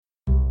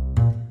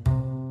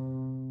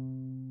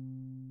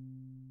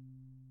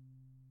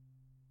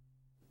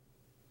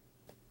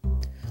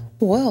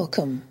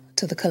Welcome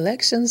to the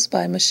Collections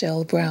by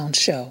Michelle Brown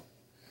show,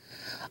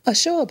 a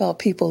show about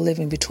people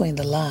living between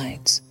the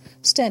lines,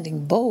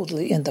 standing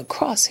boldly in the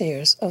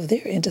crosshairs of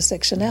their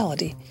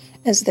intersectionality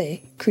as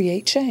they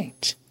create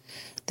change.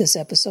 This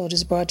episode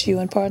is brought to you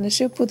in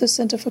partnership with the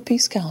Center for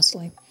Peace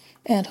Counseling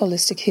and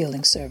Holistic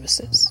Healing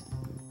Services.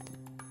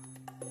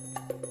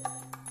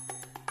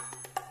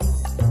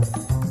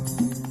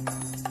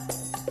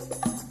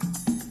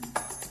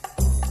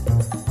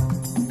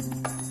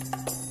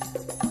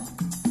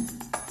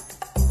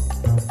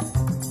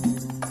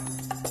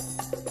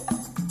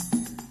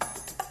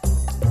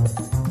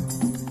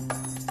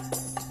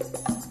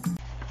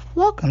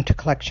 Welcome to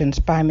Collections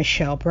by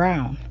Michelle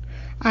Brown.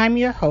 I'm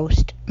your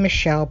host,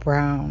 Michelle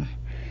Brown.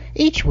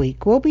 Each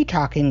week we'll be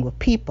talking with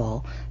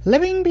people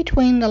living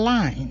between the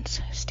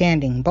lines,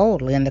 standing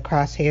boldly in the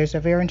crosshairs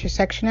of their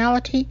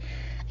intersectionality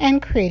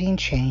and creating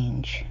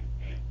change.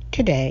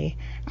 Today,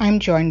 I'm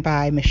joined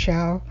by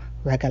Michelle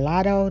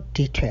Regalado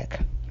Deatrick.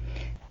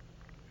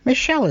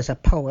 Michelle is a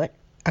poet,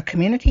 a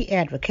community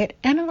advocate,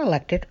 and an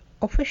elected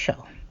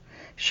official.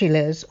 She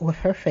lives with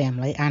her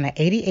family on an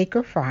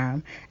 80-acre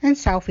farm in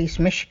southeast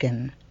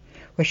Michigan,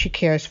 where she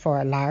cares for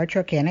a large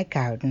organic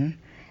garden,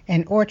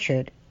 an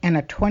orchard, and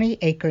a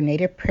 20-acre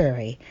native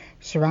prairie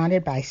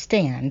surrounded by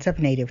stands of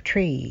native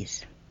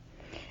trees.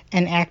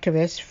 An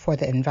activist for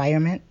the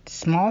environment,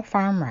 small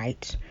farm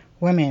rights,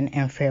 women,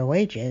 and fair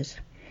wages,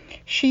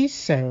 she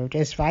served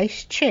as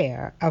vice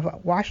chair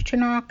of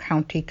Washtenaw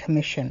County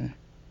Commission.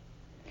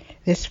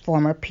 This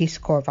former Peace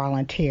Corps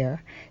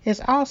volunteer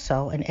is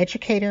also an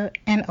educator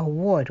and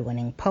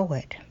award-winning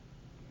poet.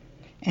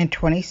 In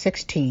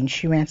 2016,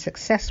 she ran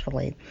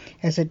successfully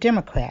as a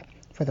Democrat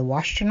for the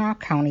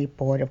Washtenaw County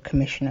Board of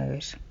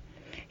Commissioners.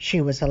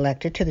 She was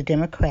elected to the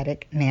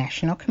Democratic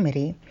National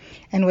Committee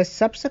and was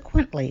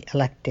subsequently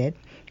elected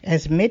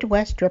as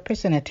Midwest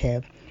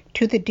representative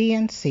to the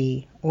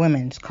DNC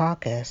Women's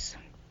Caucus.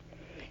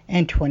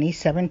 In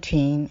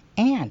 2017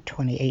 and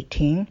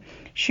 2018,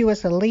 she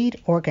was a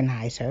lead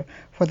organizer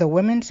for the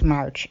Women's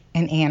March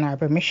in Ann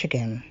Arbor,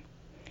 Michigan.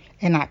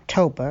 In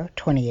October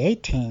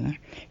 2018,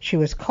 she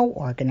was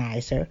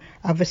co-organizer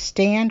of a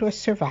Stand with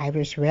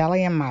Survivors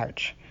Rally and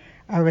March,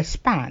 a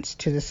response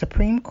to the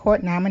Supreme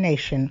Court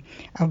nomination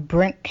of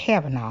Brent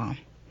Kavanaugh.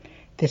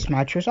 This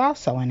march was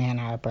also in Ann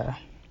Arbor.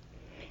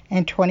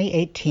 In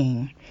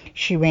 2018,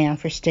 she ran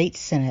for state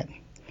senate,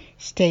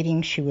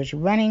 stating she was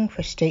running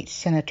for state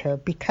senator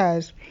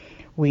because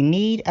we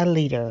need a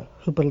leader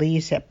who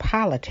believes that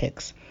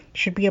politics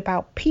should be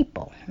about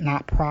people,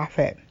 not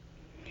profit.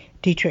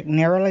 Deatrick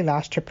narrowly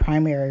lost her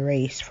primary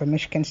race for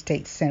Michigan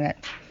State Senate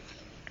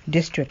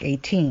District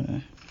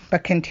 18,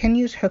 but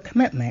continues her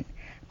commitment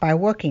by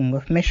working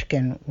with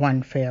Michigan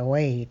One Fair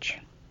Wage.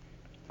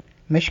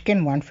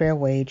 Michigan One Fair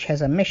Wage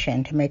has a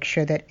mission to make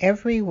sure that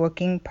every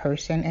working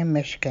person in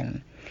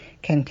Michigan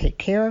can take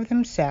care of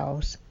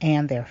themselves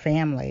and their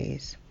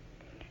families.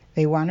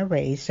 They want to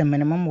raise the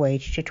minimum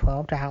wage to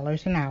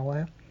 $12 an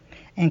hour,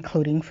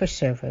 including for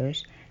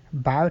servers,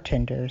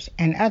 bartenders,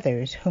 and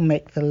others who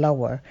make the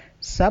lower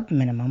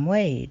sub-minimum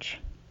wage.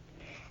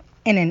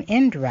 In an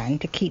end run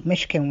to keep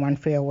Michigan One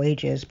Fair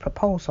Wage's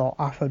proposal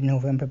off of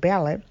November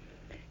ballot,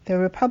 the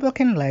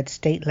Republican-led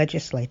state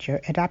legislature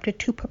adopted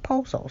two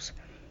proposals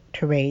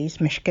to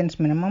raise Michigan's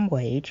minimum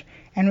wage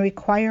and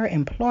require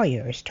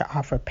employers to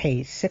offer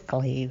paid sick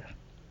leave.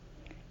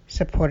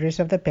 Supporters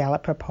of the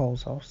ballot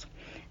proposals,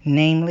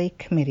 namely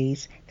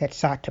committees that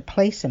sought to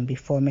place them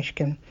before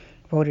Michigan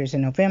voters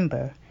in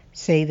November,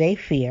 say they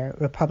fear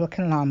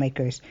Republican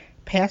lawmakers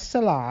pass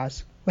the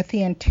laws with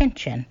the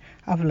intention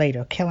of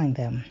later killing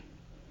them.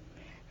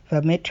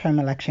 The midterm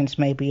elections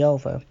may be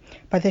over,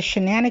 but the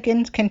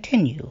shenanigans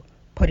continue,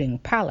 putting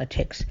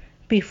politics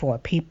before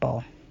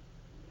people.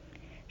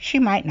 She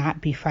might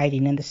not be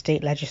fighting in the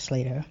state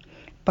legislature,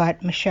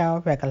 but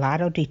Michelle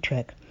Regalado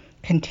Deatrick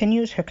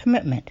continues her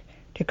commitment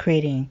to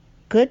creating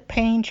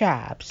good-paying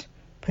jobs,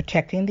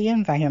 protecting the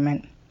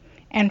environment,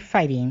 and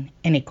fighting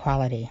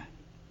inequality.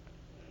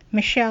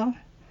 Michelle,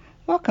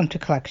 welcome to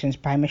Collections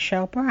by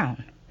Michelle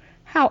Brown.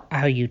 How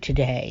are you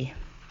today?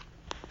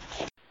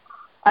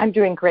 I'm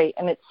doing great,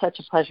 and it's such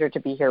a pleasure to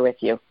be here with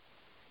you.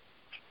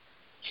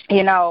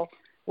 You know,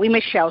 we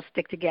Michelle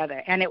stick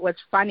together, and it was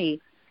funny.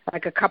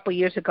 Like a couple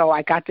years ago,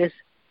 I got this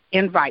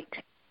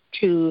invite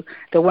to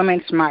the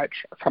Women's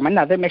March from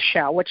another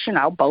Michelle, which,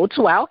 bodes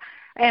well.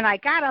 And I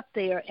got up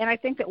there, and I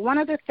think that one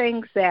of the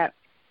things that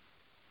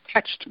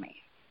touched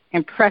me,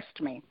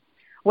 impressed me,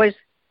 was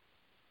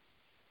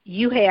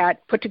you had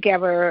put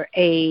together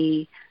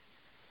a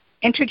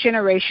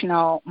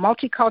intergenerational,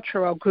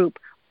 multicultural group,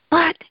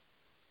 but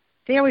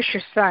there was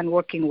your son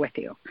working with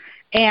you.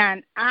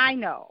 And I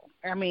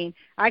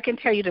can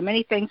tell you the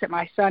many things that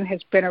my son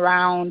has been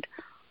around,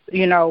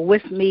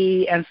 with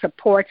me and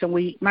supports, and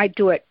we might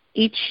do it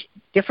each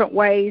different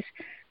ways.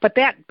 But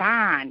that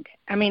bond,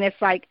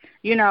 it's like,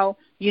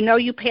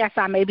 you pass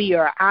on maybe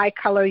your eye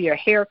color, your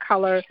hair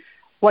color,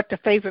 what the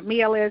favorite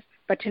meal is,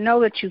 but to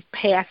know that you've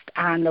passed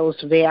on those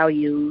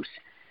values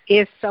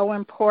is so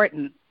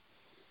important.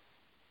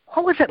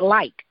 what was it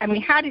like? I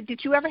mean,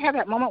 did you ever have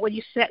that moment where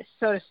you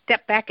sort of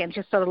stepped back and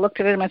just sort of looked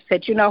at him and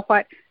said, you know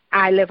what,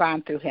 I live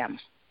on through him?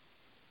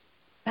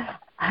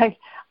 I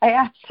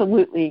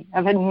absolutely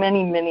have had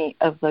many, many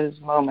of those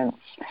moments.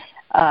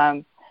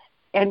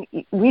 And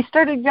we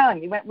started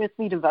young. He went with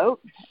me to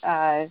vote,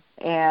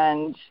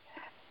 and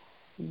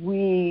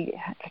we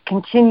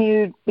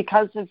continued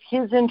because of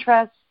his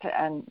interest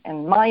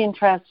and my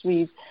interest.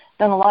 We've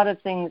done a lot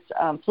of things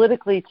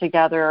politically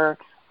together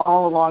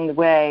all along the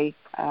way.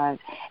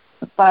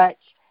 But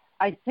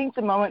I think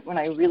the moment when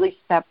I really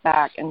stepped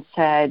back and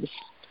said,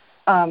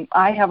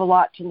 I have a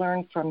lot to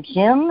learn from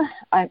him,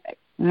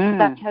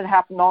 that had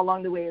happened all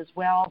along the way as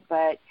well,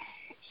 but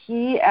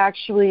he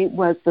actually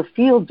was the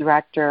field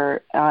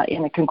director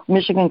in a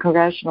Michigan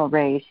congressional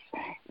race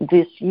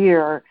this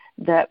year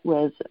that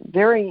was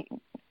very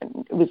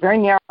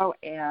narrow,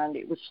 and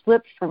it was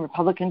flipped from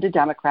Republican to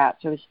Democrat.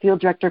 So he was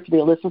field director for the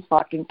Alyssa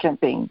Slotkin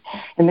campaign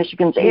in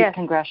Michigan's 8th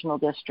congressional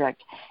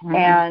district. Mm-hmm.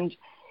 And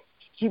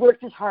he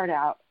worked his heart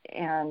out,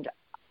 and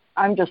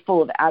I'm just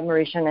full of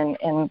admiration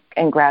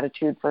and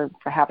gratitude for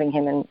having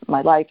him in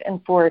my life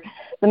and for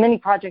the many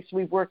projects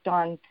we've worked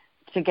on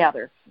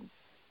together.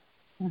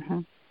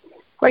 Mm-hmm.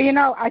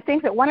 Well, I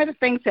think that one of the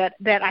things that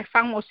I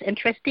found most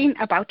interesting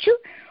about you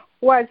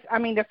was,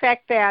 the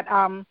fact that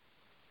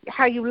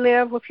how you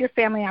live with your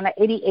family on an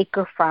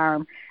 80-acre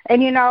farm.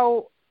 And,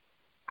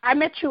 I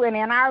met you in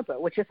Ann Arbor,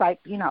 which is like,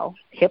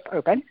 hip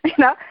urban,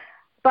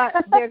 but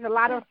there's a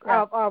lot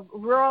of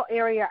rural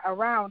area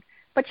around.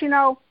 But,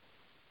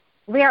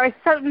 there are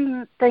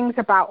certain things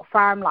about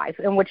farm life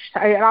in which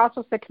it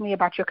also said to me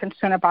about your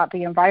concern about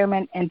the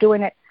environment and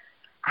doing it.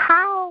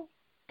 How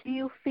do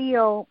you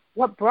feel,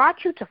 what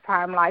brought you to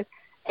farm life,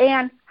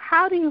 and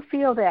how do you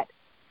feel that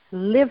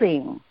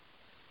living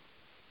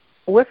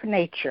with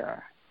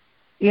nature,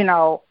 and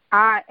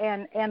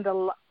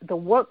the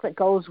work that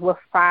goes with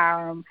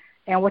farm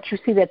and what you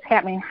see that's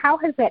happening, how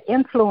has that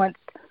influenced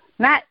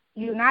not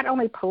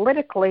only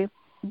politically,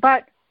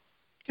 but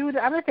through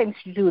the other things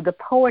you do, the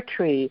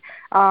poetry,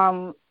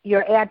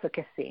 your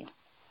advocacy?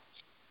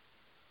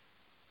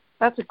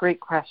 That's a great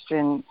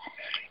question.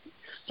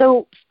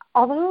 So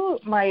although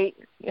my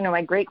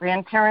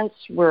great-grandparents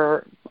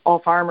were all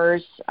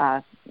farmers,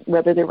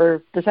 whether they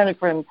were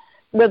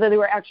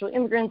actual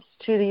immigrants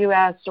to the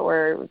U.S.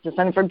 or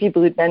descended from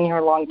people who'd been here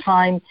a long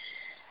time,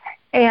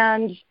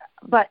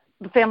 but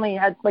the family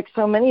had, like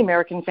so many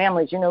American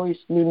families, we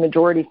used to be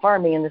majority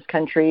farming in this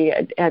country,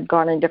 had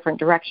gone in different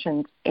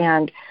directions.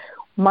 And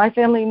my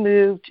family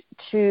moved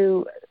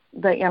to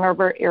the Ann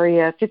Arbor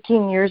area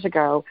 15 years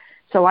ago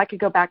so I could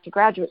go back to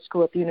graduate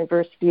school at the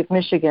University of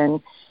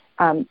Michigan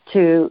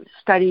to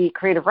study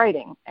creative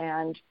writing,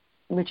 and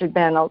which had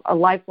been a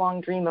lifelong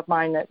dream of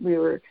mine, that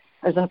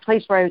I was in a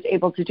place where I was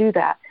able to do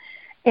that.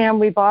 And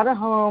we bought a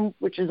home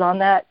which is on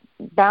that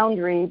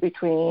boundary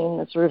between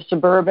the sort of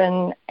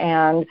suburban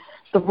and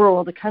the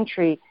rural, the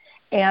country,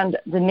 and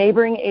the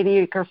neighboring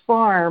 80-acre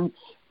farm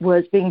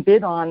was being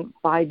bid on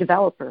by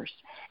developers.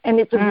 And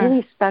it's a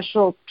really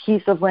special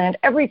piece of land.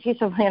 Every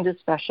piece of land is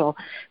special,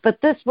 but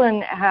this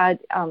one had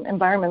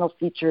environmental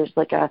features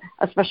like a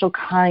special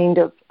kind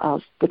of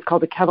what's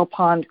called a kettle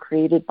pond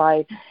created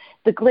by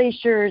the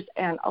glaciers,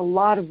 and a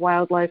lot of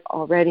wildlife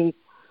already,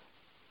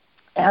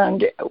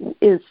 and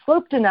is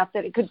sloped enough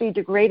that it could be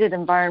degraded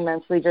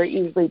environmentally very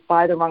easily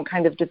by the wrong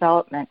kind of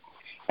development.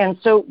 And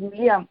so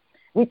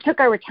we took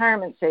our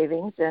retirement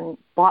savings and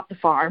bought the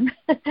farm,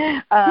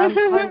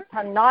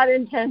 pun not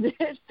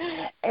intended,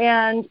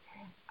 and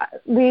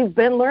we've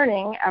been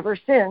learning ever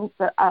since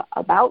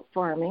about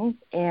farming.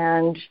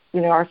 And,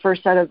 our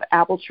first set of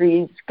apple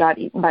trees got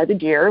eaten by the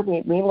deer.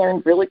 We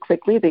learned really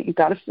quickly that you've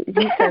got to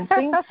use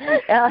fencing.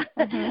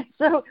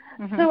 So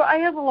I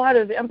have a lot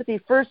of empathy,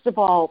 first of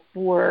all,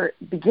 for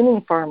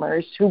beginning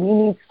farmers who we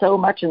need so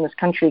much in this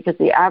country, because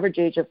the average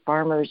age of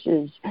farmers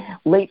is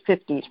late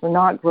 50s. We're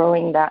not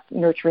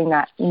nurturing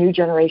that new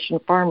generation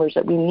of farmers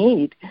that we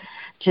need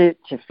to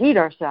feed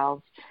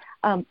ourselves.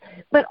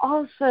 But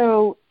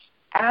also,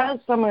 as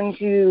someone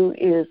who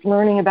is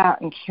learning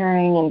about and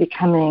caring and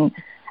becoming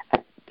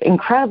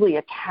incredibly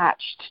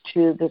attached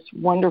to this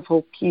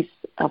wonderful piece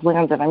of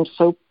land that I'm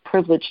so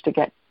privileged to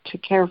get to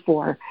care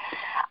for,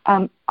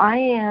 I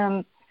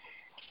am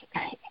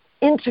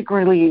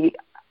integrally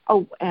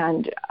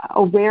and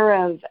aware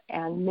of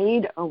and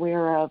made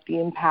aware of the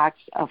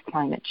impacts of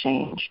climate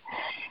change.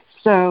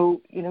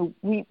 So,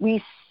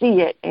 we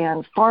see it,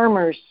 and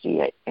farmers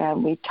see it,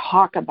 and we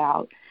talk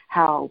about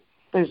how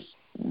there's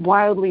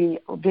wildly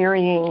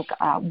varying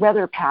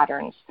weather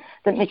patterns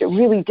that make it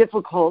really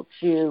difficult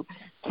to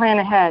plan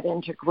ahead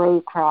and to grow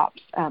crops.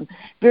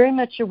 Very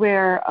much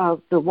aware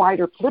of the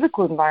wider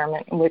political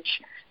environment in which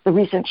the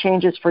recent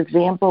changes, for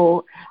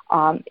example,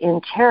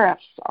 in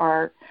tariffs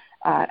are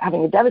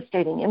having a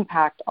devastating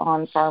impact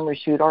on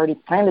farmers who had already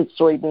planted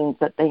soybeans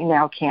that they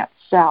now can't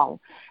sell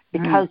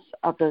because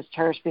of those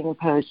tariffs being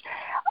imposed.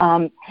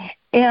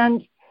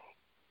 And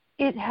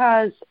it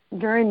has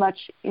very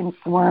much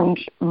informed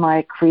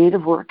my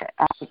creative work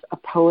as a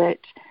poet.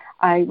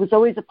 I was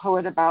always a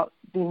poet about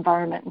the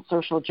environment and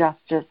social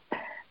justice.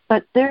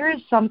 But there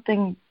is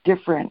something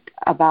different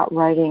about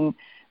writing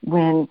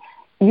when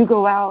you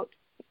go out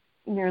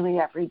nearly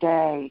every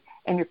day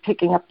and you're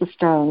picking up the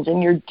stones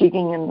and you're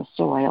digging in the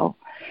soil.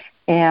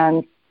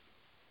 And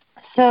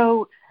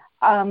so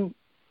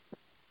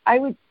I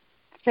would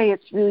say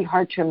it's really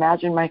hard to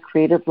imagine my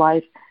creative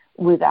life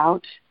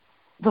without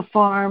the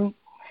farm,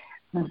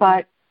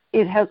 but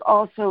it has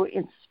also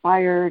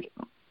inspired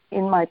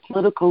in my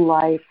political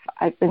life.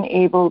 I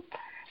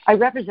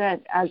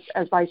represent as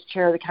vice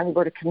chair of the County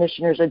Board of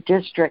Commissioners a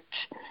district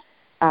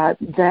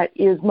that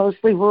is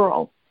mostly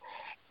rural.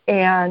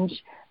 And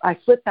I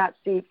flipped that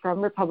seat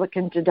from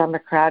Republican to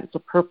Democrat. It's a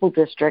purple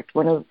district,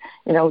 one of,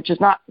 which is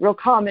not real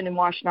common in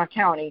Washtenaw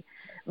County.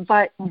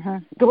 But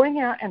going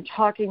out and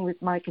talking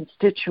with my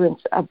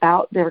constituents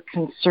about their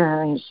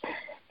concerns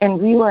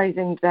and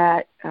realizing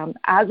that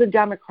as a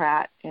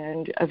Democrat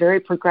and a very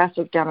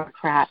progressive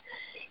Democrat,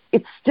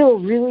 it's still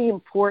really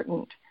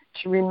important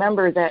to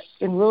remember that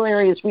in rural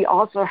areas we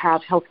also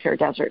have healthcare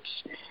deserts,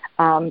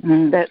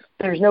 that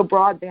there's no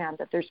broadband,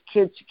 that there's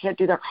kids who can't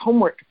do their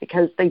homework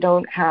because they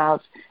don't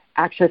have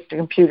access to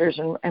computers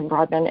and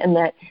broadband, and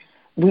that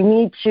we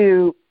need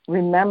to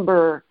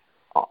remember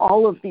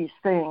all of these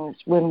things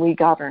when we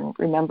govern,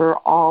 remember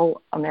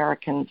all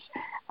Americans.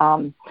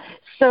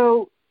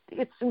 So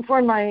it's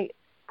informed my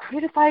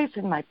creative life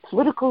and my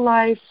political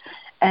life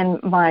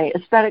and my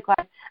aesthetic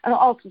life. And I'll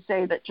also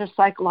say that just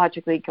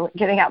psychologically,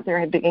 getting out there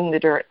and digging the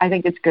dirt, I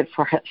think it's good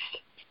for us.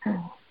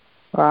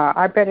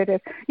 I bet it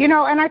is.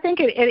 And I think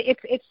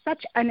it's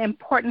such an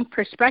important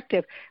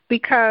perspective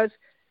because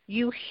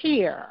you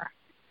hear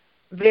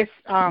this,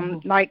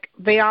 like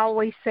they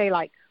always say,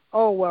 like,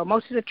 oh, well,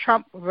 most of the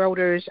Trump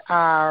voters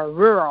are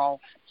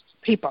rural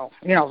people.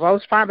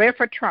 Those farm, they're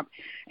for Trump.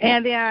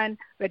 And then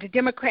the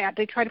Democrat,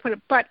 they try to put it.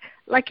 But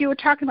like you were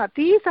talking about,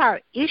 these are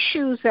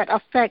issues that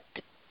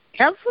affect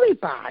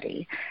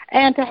everybody.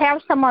 And to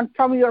have someone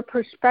from your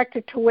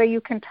perspective to where you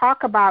can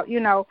talk about,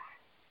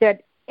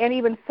 that, and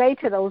even say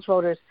to those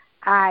voters,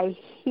 I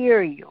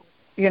hear you,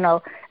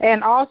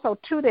 and also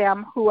to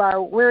them who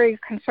are very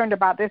concerned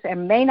about this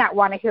and may not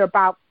want to hear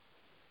about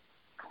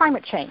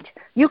climate change.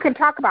 You can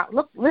talk about,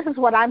 look, this is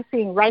what I'm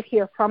seeing right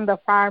here from the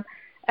farm.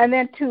 And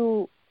then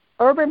to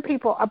urban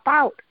people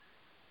about,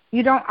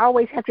 you don't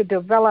always have to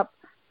develop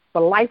the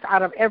life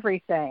out of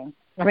everything.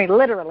 I mean,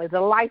 literally, the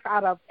life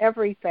out of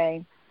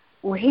everything.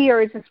 Well,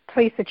 here is this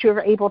place that you're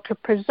able to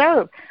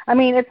preserve. I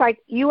mean, it's like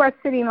you are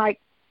sitting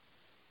like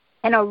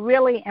in a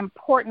really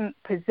important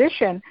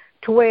position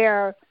to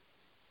where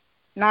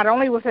not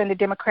only within the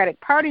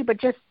Democratic Party, but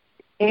just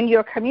in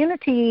your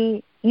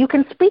community, you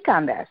can speak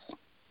on this.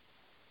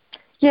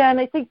 Yeah,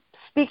 and I think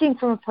speaking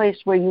from a place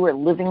where you are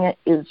living it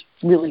is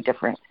really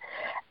different.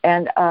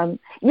 And, and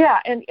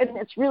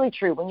it's really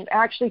true. When you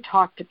actually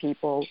talk to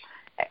people,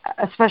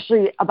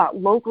 especially about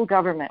local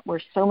government, where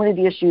so many of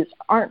the issues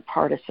aren't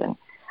partisan,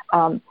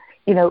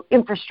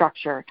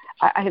 infrastructure.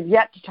 I have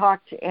yet to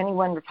talk to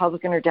anyone,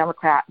 Republican or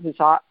Democrat, who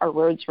thought our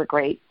roads were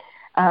great,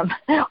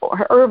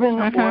 or urban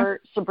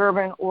or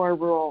suburban or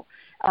rural.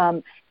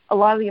 A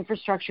lot of the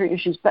infrastructure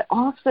issues, but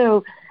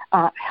also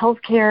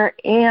healthcare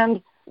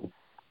and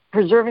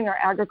preserving our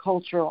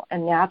agricultural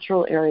and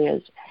natural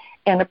areas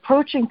and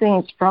approaching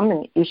things from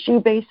an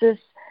issue basis,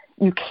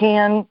 you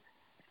can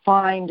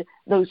find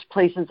those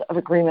places of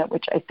agreement,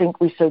 which I think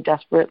we so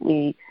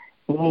desperately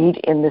need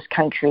in this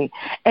country.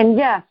 And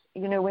yes,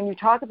 when you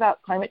talk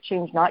about climate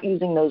change, not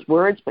using those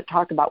words, but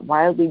talk about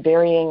wildly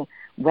varying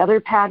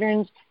weather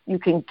patterns, you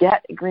can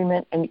get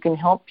agreement and you can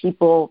help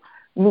people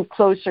move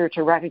closer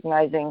to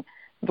recognizing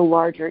the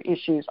larger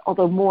issues,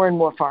 although more and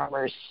more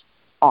farmers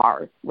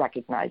are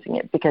recognizing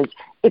it because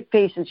it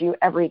faces you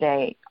every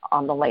day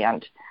on the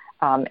land.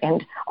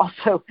 And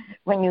also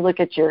when you look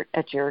at your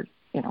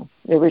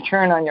the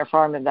return on your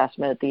farm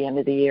investment at the end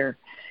of the year.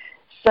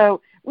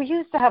 So we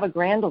used to have a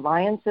grand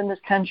alliance in this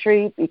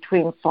country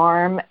between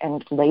farm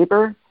and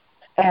labor,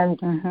 and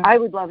I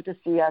would love to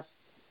see us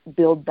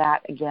build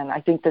that again.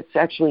 I think that's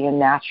actually a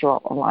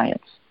natural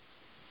alliance.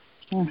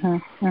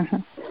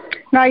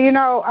 Now,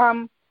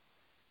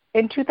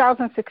 in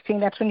 2016,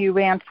 that's when you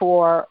ran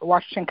for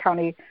Washington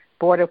County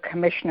Board of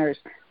Commissioners.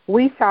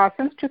 We saw,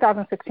 since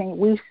 2016,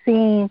 we've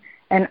seen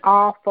an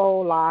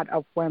awful lot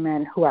of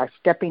women who are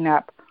stepping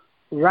up,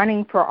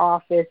 running for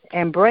office,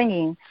 and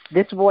bringing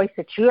this voice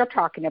that you're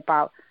talking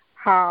about.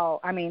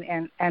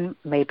 And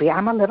maybe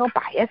I'm a little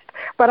biased,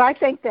 but I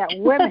think that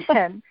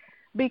women,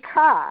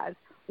 because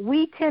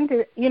we tend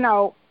to,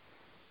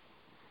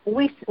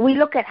 we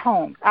look at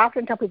homes. I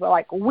often tell people,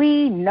 like,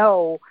 we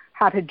know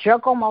how to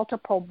juggle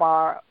multiple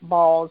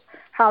balls,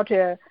 how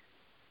to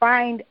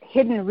find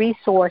hidden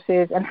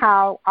resources, and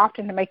how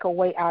often to make a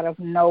way out of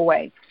no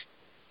way.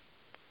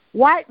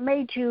 What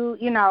made you,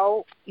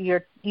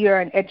 you're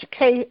an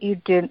educator, you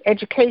did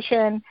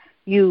education,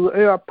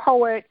 you're a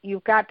poet,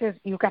 you've got your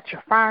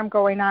farm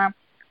going on.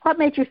 What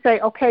made you say,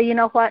 okay, you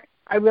know what,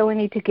 I really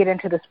need to get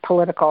into this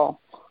political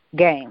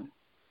game?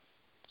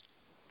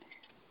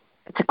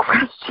 It's a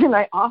question question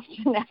I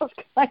often ask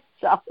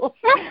myself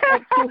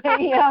at 2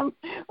 a.m.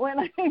 when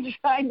I'm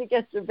trying to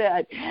get to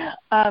bed.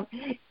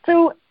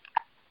 So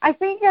I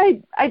think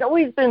I'd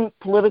always been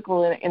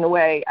political in a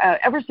way,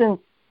 ever since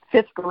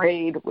 5th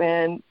grade,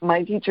 when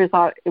my teacher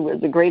thought it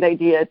was a great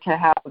idea to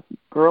have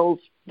girls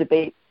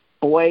debate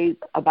boys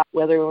about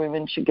whether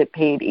women should get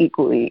paid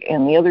equally.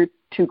 And the other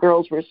 2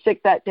 girls were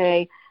sick that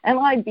day, and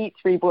I beat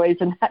 3 boys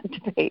in that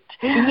debate.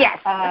 Yes.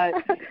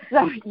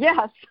 So,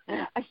 yes,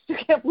 I still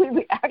can't believe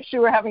we actually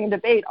were having a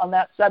debate on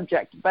that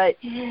subject. But,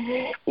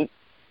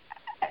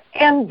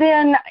 and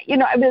then,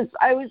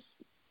 I was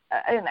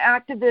an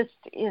activist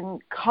in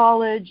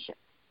college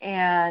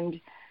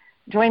and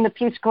joined the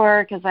Peace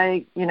Corps because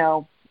I,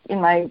 in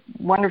my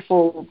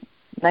wonderful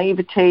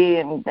naivete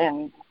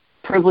and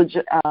privilege,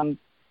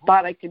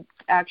 thought I could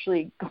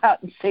actually go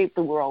out and save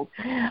the world.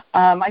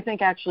 I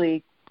think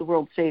actually the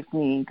world saved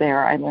me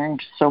there. I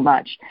learned so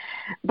much.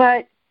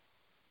 But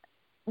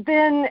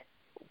then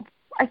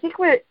I think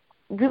what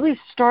really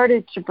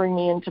started to bring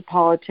me into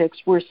politics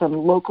were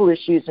some local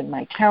issues in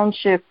my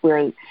township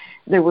where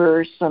there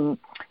were some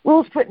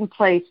rules put in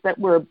place that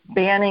were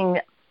banning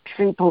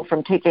people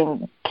from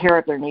taking care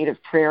of their native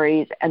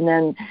prairies. And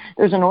then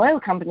there's an oil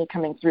company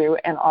coming through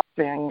and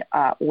offering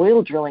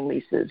oil drilling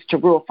leases to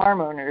rural farm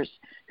owners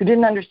who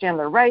didn't understand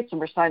their rights and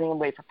were signing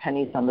away for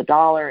pennies on the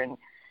dollar. And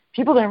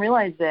people didn't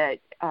realize that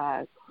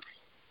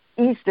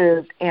east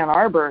of Ann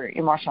Arbor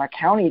in Washtenaw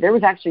County, there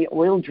was actually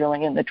oil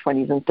drilling in the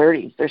 20s and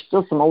 30s. There's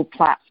still some old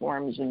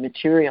platforms and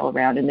material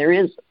around, and there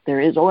is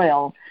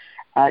oil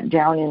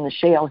down in the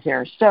shale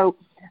here. So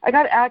I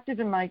got active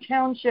in my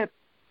township.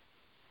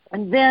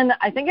 And then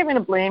I think I'm going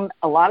to blame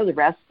a lot of the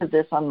rest of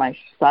this on my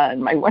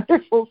son, my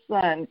wonderful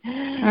son.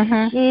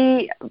 Mm-hmm.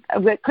 He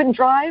couldn't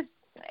drive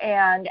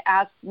and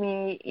asked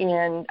me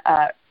in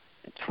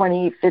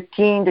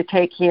 2015 to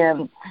take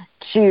him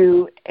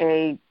to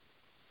a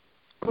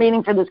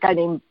meeting for this guy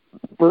named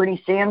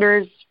Bernie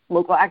Sanders.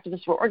 Local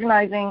activists were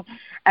organizing.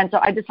 And so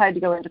I decided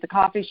to go into the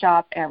coffee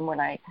shop. And when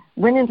I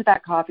went into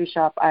that coffee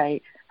shop, I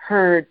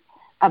heard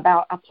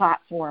about a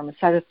platform, a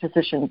set of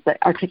positions that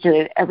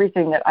articulated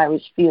everything that I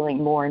was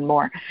feeling more and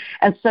more.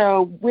 And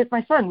so with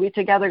my son, we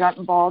together got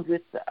involved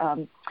with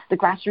the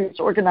grassroots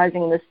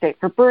organizing in the state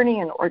for Bernie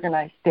and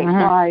organized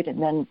statewide,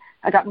 and then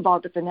I got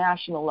involved at the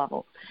national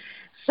level.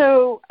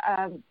 So,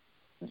 and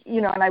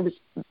I was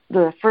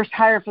the first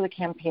hire for the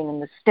campaign in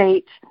the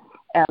state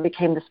and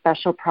became the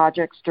special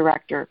projects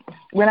director.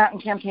 Went out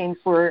and campaigned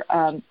for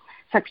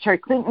Secretary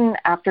Clinton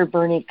after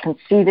Bernie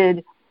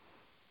conceded.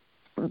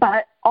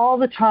 But all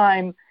the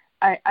time,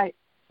 I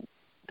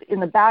in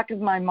the back of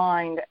my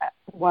mind,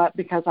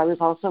 because I was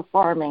also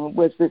farming,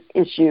 was this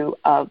issue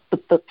of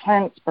the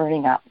planet's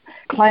burning up.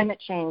 Climate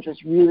change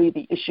was really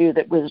the issue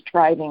that was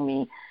driving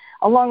me,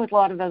 along with a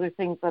lot of other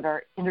things that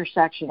are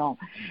intersectional.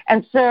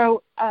 And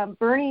so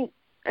Bernie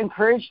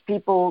encouraged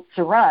people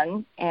to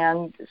run,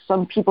 and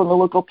some people in the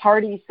local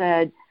party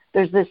said,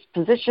 there's this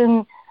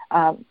position,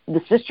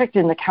 this district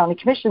in the county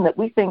commission that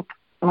we think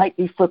might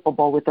be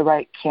flippable with the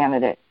right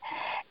candidate.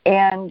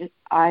 And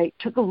I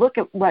took a look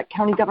at what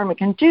county government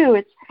can do.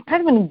 It's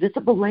kind of an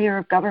invisible layer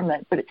of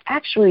government, but it's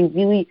actually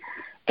really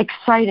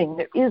exciting.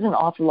 There is an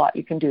awful lot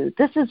you can do.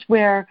 This is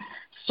where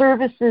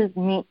services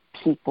meet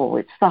people.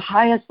 It's the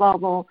highest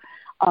level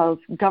of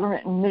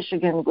government in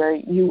Michigan where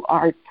you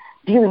are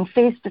dealing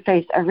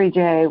face-to-face every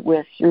day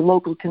with your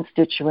local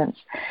constituents.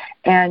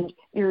 And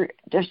you're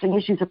addressing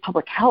issues of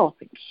public health,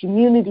 and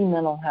community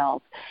mental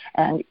health,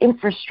 and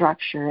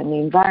infrastructure and the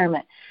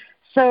environment.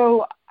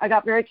 So I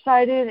got very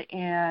excited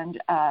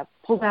and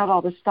pulled out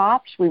all the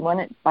stops. We won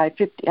it by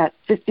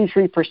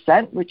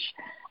 53%, which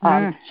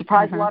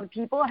surprised a lot of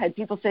people. I had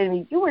people say to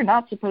me, you were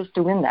not supposed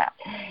to win that.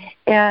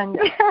 And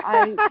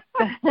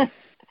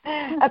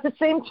at the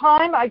same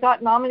time, I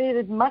got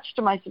nominated, much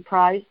to my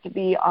surprise, to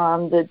be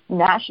on the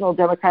National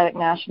Democratic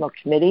National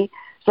Committee.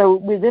 So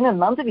within a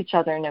month of each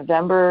other, in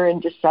November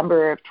and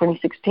December of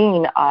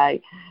 2016, I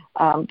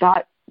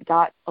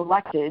got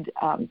elected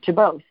to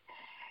both.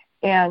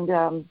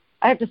 And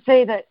I have to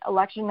say that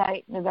election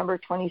night, November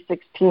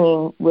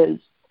 2016, was,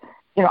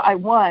 I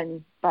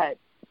won, but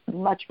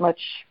much, much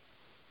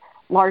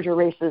larger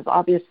races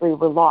obviously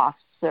were lost.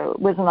 So it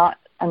was not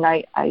a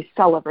night I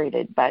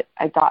celebrated, but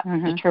I got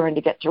determined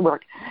to get to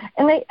work.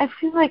 And I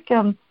feel like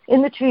in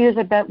the 2 years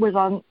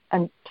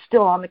I'm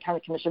still on the county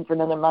commission for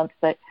another month,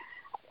 but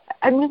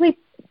I'm really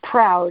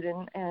proud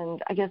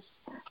and I guess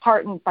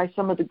heartened by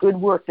some of the good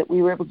work that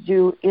we were able to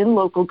do in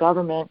local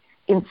government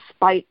in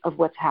spite of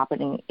what's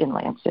happening in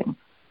Lansing.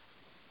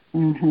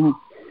 Mm-hmm.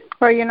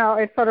 Well,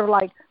 it's sort of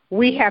like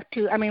we have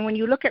to, when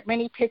you look at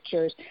many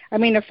pictures,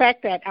 the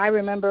fact that I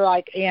remember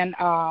like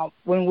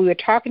when we were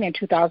talking in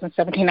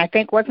 2017, I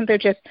think, wasn't there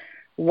just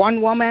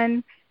one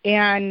woman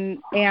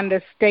in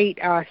the state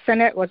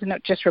Senate? Wasn't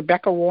it just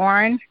Rebecca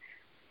Warren?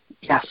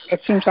 Yes.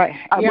 It seems like,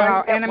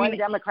 one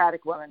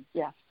Democratic woman,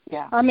 yes.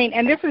 Yeah.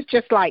 And this is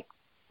just like,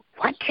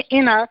 what,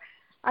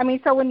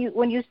 so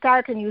when you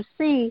start and you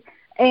see,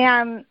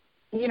 and,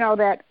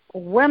 that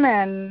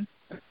women,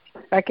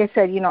 like I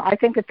said, I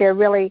think that they're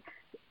really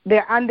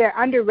they're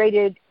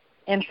underrated,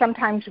 and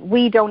sometimes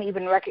we don't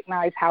even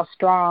recognize how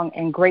strong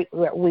and great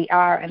we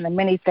are and the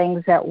many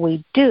things that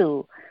we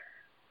do.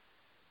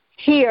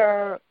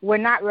 Here, we're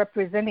not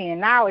representing,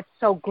 and now it's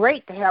so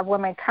great to have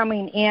women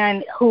coming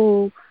in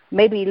who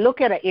maybe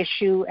look at an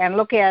issue and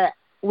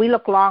we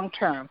look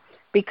long-term.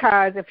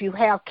 Because if you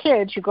have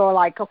kids, you go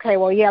like, okay,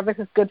 well, yeah, this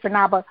is good for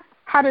now, but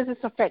how does this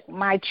affect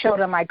my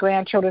children, my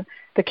grandchildren,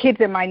 the kids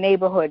in my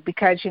neighborhood?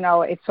 Because,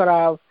 it sort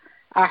of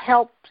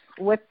helps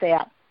with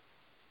that.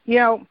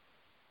 Your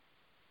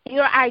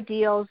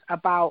ideals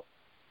about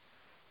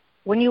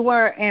when you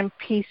were in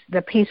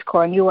the Peace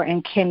Corps and you were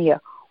in Kenya,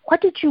 what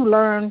did you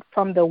learn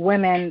from the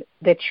women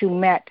that you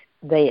met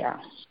there?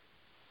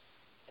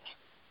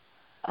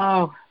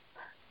 Oh,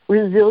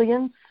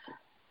 resilience,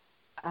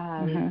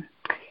 the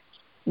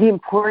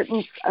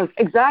importance of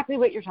exactly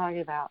what you're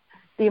talking about,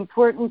 the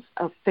importance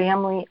of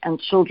family and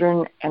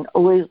children and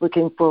always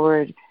looking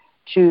forward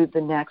to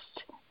the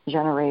next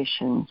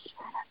generations.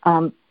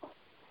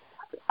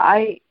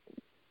 I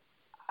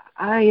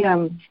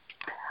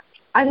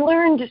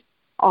learned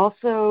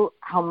also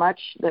how much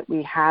that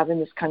we have in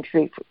this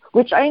country,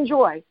 which I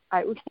enjoy,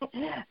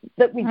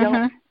 that we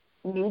don't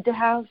need to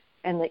have,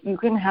 and that you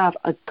can have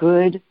a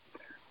good,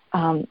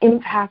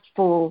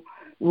 impactful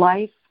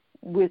life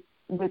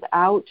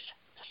without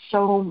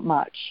so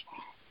much.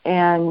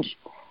 And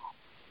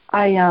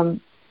I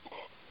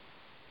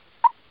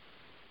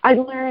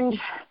learned,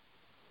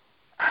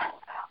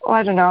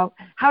 I don't know,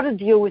 how to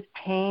deal with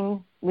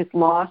pain, with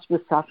loss,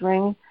 with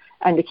suffering,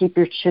 and to keep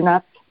your chin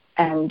up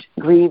and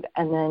grieve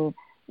and then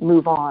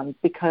move on,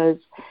 because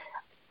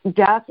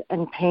death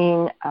and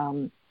pain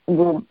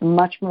were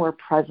much more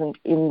present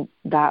in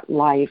that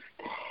life.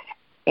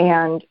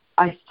 And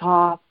I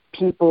saw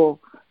people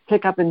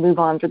pick up and move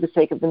on for the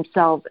sake of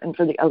themselves and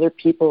for the other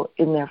people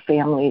in their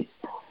families.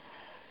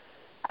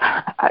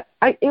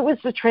 It was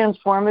a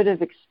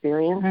transformative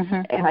experience,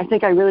 and I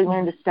think I really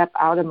learned to step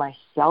out of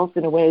myself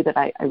in a way that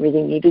I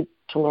really needed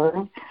to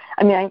learn.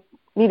 I mean, I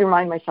need to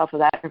remind myself of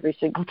that every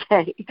single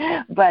day,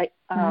 but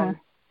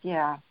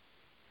yeah.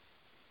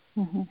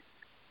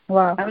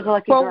 Wow. I was a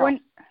lucky girl.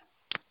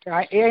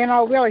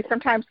 Really,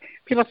 sometimes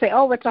people say,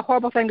 "Oh, it's a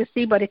horrible thing to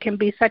see," but it can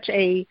be such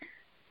a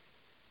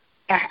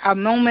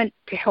moment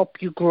to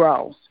help you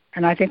grow.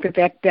 And I think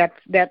that's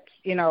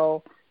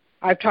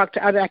I talked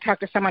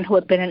to someone who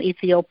had been in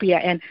Ethiopia,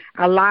 and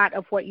a lot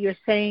of what you're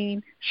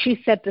saying, she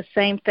said the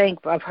same thing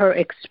of her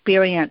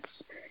experience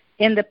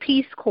in the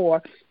Peace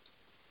Corps.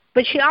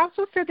 But she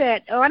also said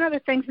that one of the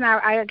things, now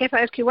I guess I'll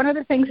ask you, one of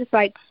the things is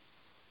like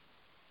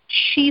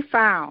she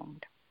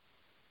found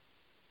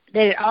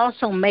that it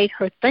also made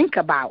her think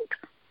about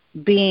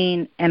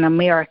being an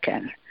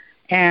American.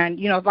 And,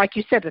 like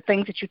you said, the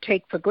things that you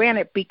take for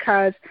granted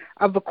because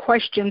of the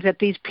questions that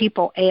these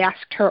people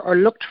asked her or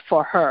looked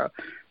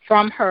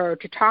from her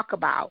to talk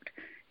about.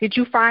 Did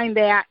you find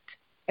that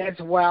as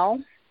well?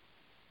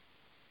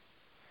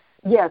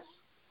 Yes,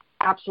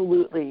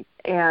 absolutely.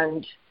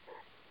 And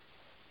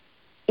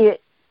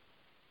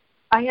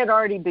I had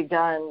already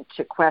begun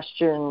to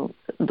question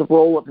the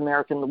role of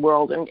America in the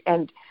world,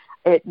 and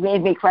it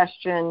made me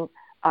question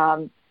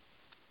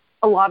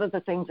a lot of the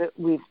things that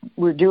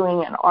we're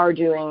doing and are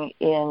doing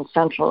in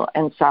Central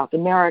and South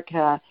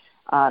America,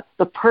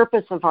 the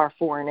purpose of our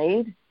foreign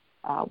aid.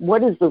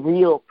 What is the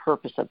real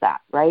purpose of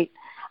that, right?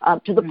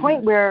 To the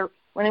point where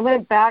when I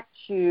went back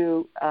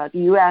to the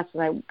U.S.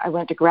 and I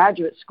went to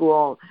graduate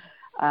school,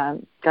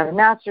 got a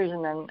master's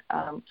and then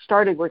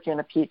started working on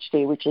a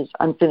PhD, which is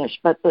unfinished.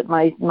 But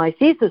my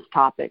thesis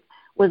topic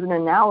was an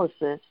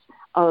analysis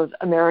of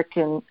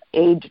American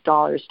aid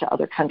dollars to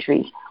other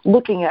countries,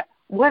 looking at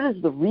what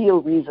is the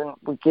real reason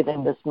we're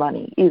giving this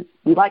money.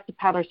 We like to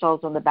pat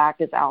ourselves on the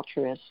back as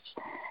altruists.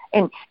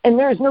 And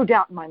there is no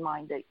doubt in my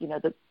mind that,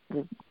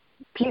 the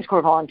Peace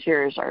Corps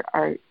volunteers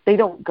they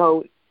don't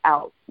go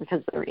out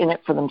because they're in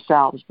it for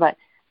themselves. But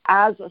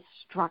as a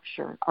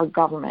structure, our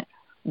government,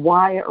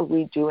 why are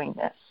we doing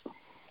this?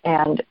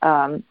 And,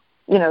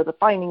 the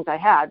findings I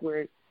had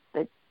were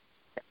that,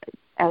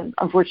 and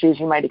unfortunately, as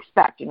you might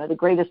expect, the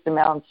greatest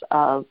amounts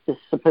of this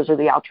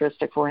supposedly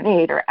altruistic foreign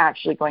aid are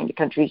actually going to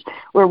countries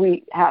where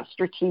we have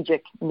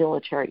strategic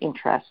military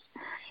interests,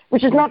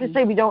 which is not to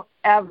say we don't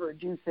ever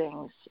do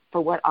things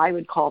for what I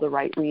would call the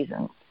right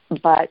reasons.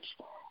 But,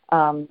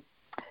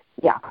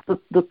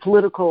 the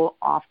political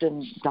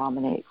often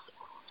dominates.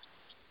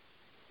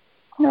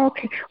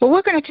 Okay. Well,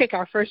 we're going to take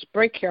our first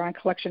break here on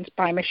Collections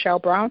by Michelle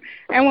Brown.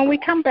 And when we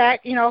come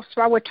back, so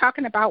while we're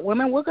talking about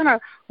women, we're going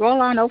to roll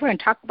on over and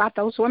talk about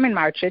those women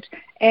marches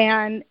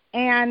and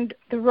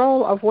the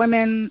role of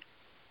women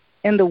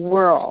in the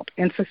world,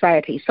 in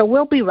society. So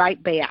we'll be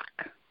right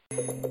back.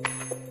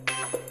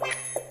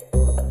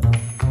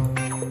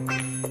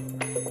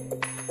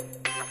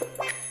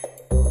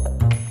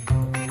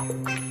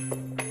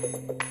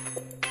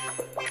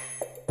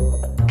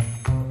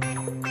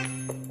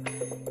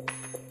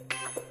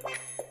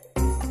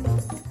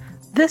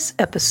 This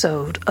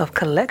episode of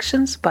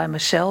Collections by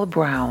Michelle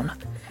Brown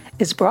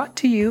is brought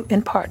to you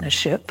in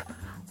partnership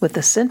with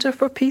the Center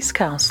for Peace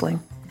Counseling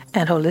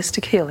and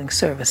holistic healing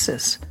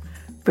services,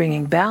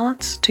 bringing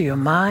balance to your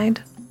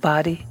mind,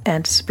 body,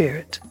 and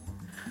spirit.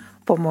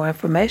 For more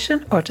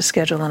information or to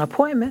schedule an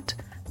appointment,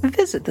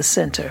 visit the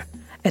center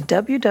at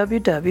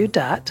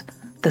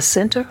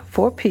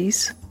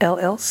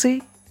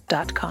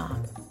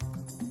www.thecenterforpeacellc.com.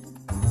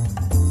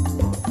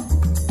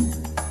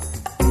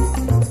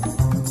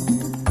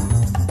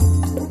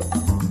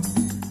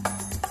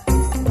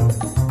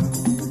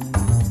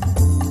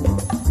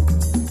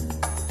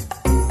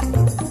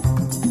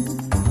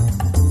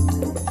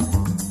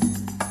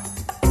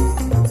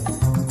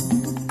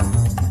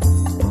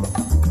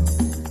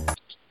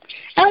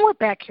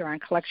 Back here on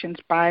Collections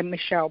by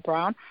Michelle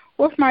Brown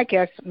with my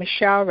guest,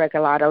 Michelle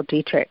Regalado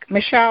Deatrick.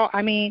 Michelle,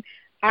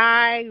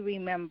 I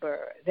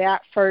remember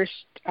that first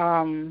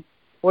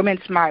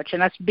Women's March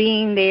and us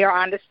being there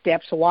on the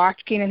steps,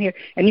 watching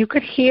and you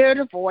could hear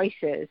the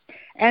voices.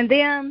 And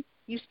then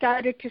you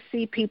started to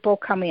see people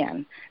come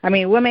in.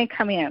 Women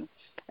come in,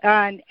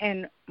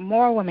 and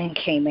more women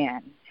came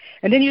in.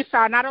 And then you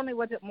saw not only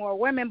was it more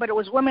women, but it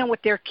was women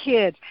with their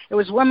kids. It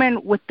was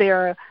women with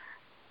their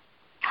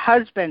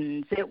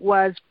husbands. It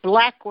was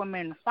Black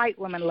women, white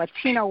women,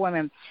 Latino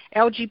women,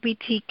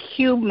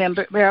 LGBTQ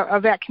member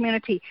of that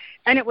community.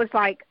 And it was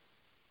like,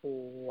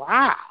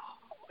 wow.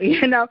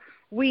 We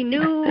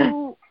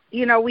knew,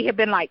 we had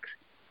been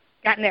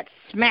gotten that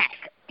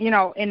smack,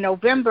 in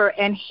November.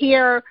 And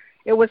here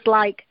it was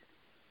like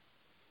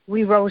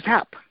we rose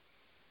up.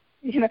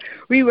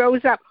 We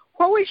rose up.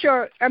 What was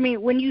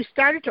when you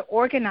started to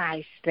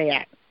organize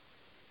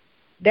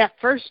that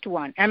first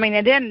one, and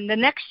then the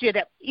next year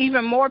that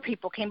even more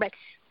people came back,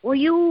 were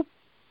you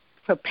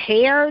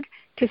prepared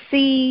to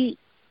see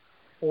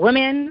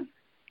women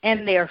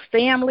and their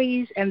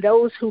families and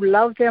those who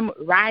love them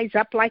rise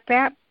up like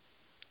that?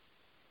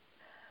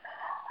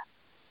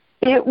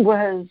 It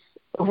was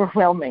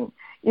overwhelming.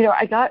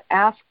 I got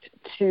asked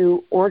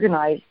to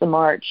organize the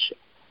march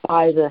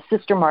by the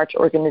Sister March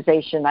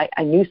organization.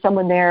 I knew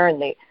someone there,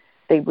 and they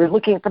were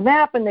looking at the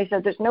map, and they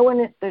said there's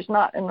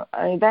not an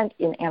event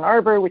in Ann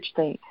Arbor, which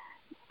they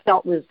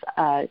felt was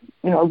a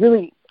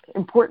really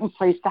important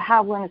place to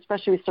have one,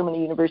 especially with so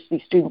many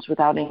university students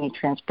without any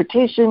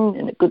transportation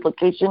in a good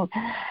location.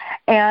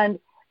 And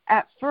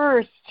at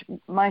first,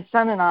 my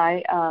son and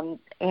I,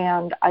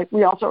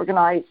 we also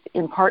organized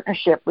in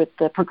partnership with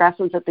the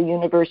progressives at the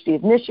University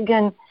of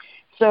Michigan.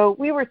 So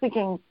we were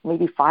thinking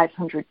maybe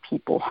 500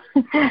 people.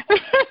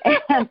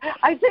 And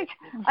I think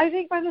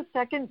by the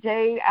second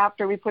day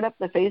after we put up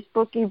the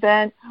Facebook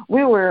event,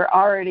 we were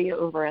already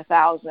over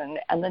 1,000,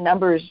 and the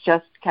numbers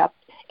just kept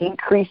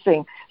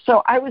increasing.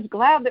 So I was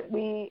glad that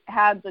we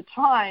had the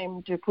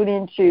time to put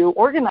into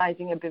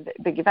organizing a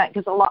big event,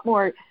 because a lot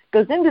more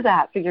goes into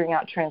that, figuring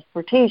out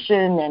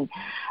transportation.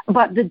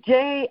 But the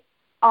day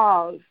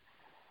of,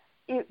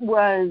 it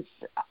was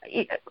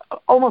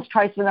almost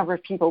twice the number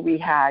of people we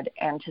had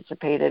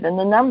anticipated. And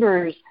the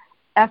numbers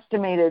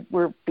estimated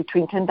were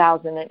between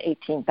 10,000 and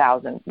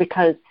 18,000,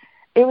 because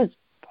it was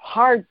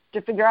hard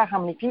to figure out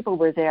how many people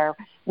were there.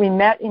 We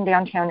met in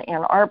downtown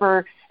Ann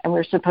Arbor, and we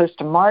were supposed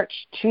to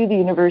march to the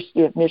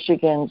University of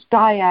Michigan's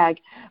Diag,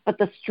 but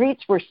the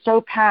streets were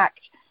so packed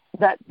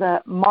that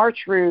the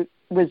march route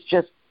was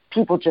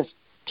people just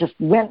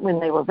went when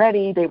they were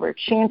ready. They were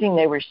chanting,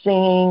 they were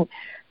singing.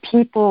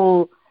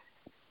 People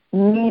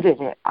needed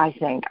it, I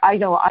think. I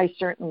know I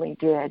certainly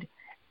did.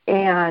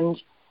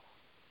 And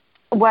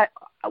what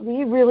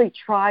we really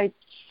tried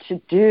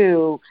to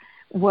do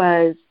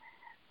was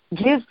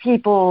give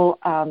people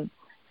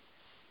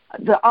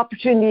the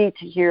opportunity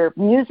to hear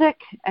music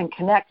and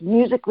connect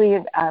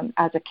musically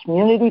as a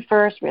community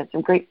first. We had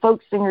some great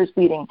folk singers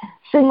leading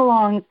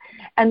sing-alongs,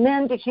 and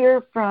then to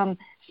hear from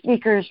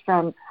speakers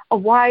from a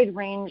wide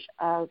range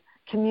of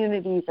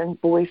communities and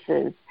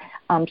voices,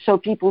 so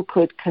people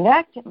could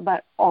connect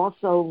but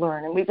also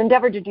learn. And we've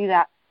endeavored to do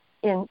that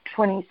in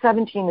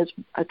 2018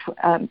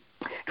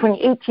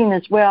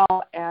 as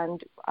well,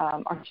 and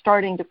are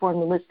starting to form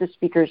the list of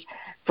speakers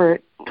for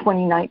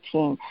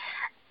 2019.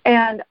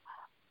 And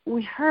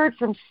we heard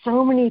from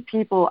so many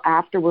people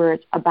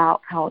afterwards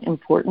about how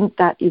important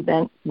that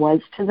event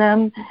was to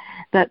them,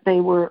 that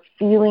they were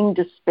feeling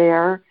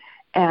despair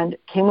and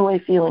came away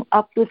feeling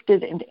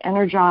uplifted and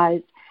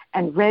energized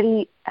and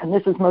ready, and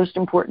this is most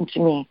important to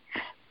me,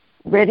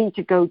 ready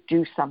to go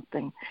do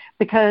something.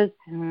 Because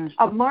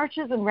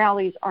marches and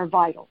rallies are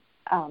vital,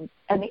 and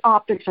the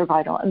optics are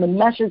vital, and the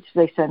message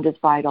they send is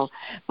vital.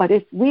 But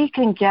if we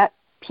can get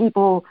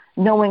people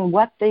knowing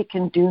what they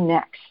can do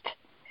next,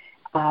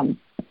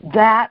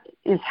 that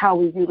is how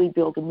we really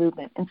build a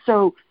movement. And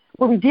so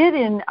what we did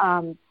in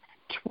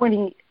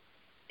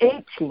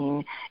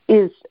 2018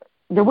 is,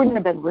 there wouldn't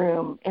have been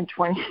room in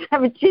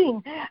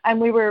 2017, and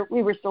we were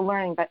still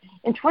learning. But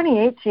in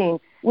 2018,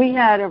 we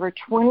had over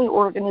 20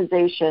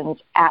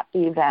 organizations at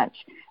the event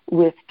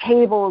with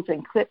tables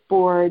and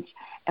clipboards,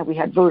 and we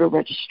had voter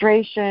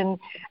registration.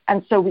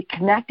 And so we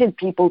connected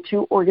people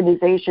to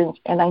organizations,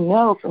 and I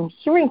know from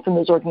hearing from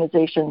those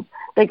organizations,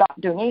 they got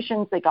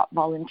donations, they got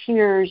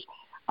volunteers.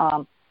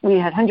 We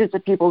had hundreds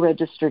of people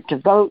registered to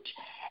vote,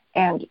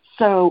 And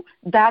so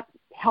that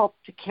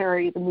helped to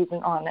carry the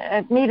movement on. And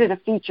I've made it a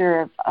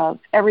feature of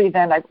every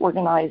event I've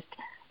organized,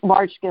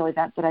 large-scale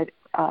event that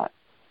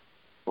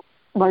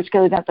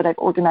I've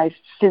organized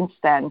since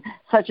then,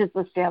 such as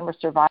the Stand with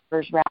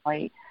Survivors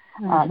rally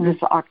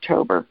this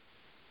October.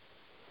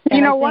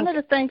 One of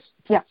the things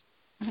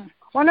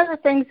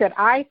that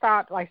I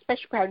thought, like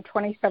especially in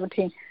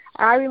 2017,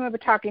 I remember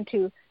talking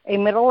to a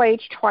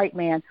middle-aged white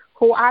man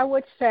who I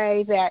would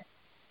say that,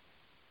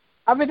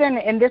 other than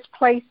in this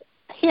place,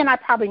 he and I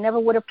probably never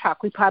would have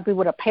talked. We probably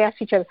would have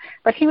passed each other.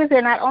 But he was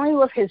there not only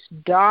with his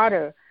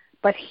daughter,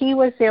 but he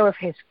was there with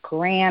his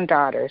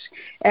granddaughters.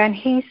 And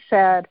he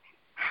said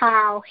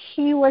how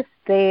he was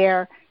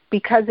there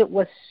because it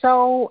was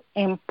so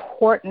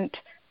important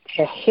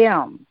to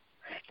him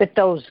that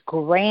those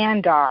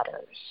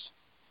granddaughters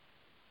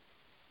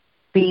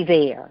be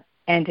there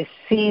and to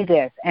see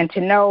this and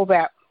to know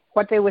that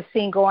what they were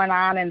seeing going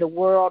on in the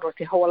world with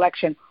the whole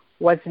election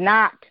was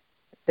not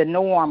the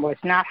norm, was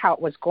not how it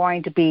was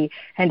going to be,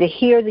 and to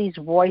hear these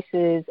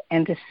voices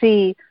and to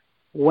see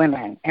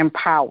women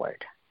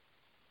empowered.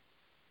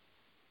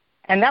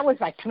 And that was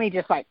like, to me,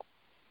 just like,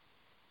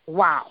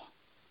 wow.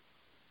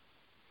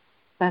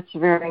 That's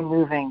very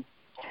moving.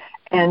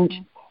 And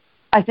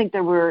I think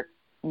there were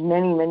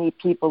many, many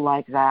people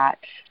like that.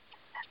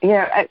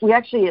 We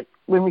actually,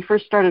 when we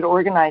first started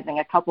organizing,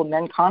 a couple of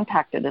men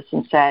contacted us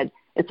and said,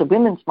 it's a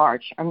women's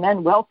march. Are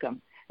men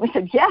welcome? We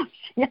said, yes,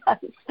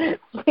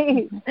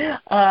 please.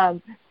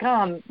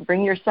 Come,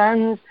 bring your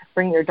sons,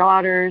 bring your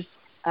daughters.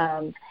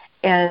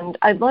 And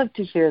I'd love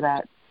to hear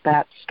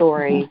that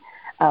story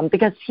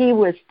because he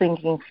was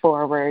thinking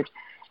forward.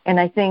 And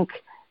I think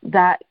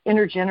that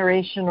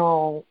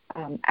intergenerational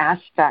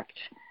aspect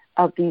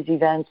of these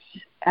events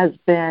has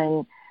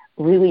been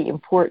really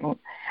important.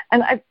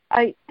 And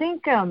I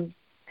think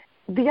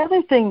the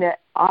other thing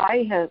that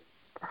I have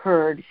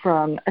heard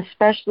from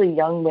especially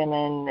young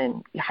women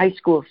and high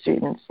school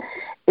students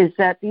is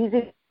that these,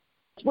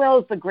 as well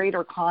as the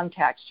greater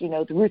context,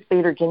 the Ruth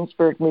Bader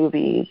Ginsburg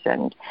movies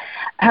and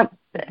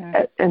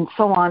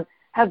so on,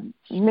 have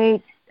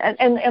made, and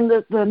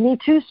the Me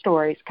Too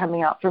stories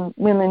coming out from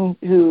women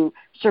who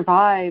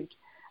survived,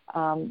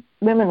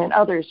 women and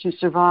others who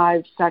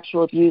survived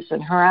sexual abuse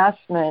and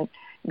harassment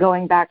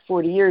going back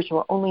 40 years, who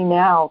are only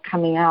now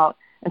coming out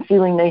and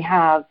feeling they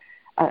have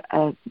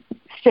a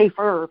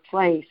safer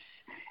place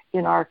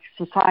in our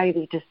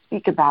society to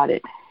speak about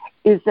it,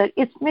 is that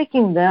it's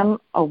making them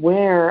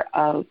aware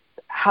of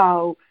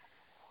how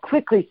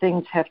quickly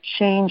things have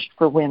changed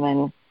for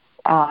women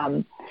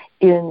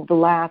in the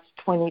last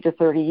 20 to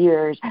 30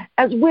 years,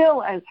 as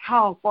well as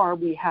how far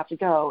we have to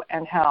go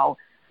and how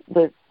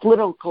the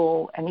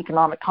political and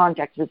economic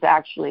context is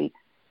actually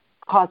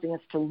causing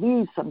us to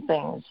lose some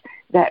things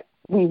that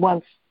we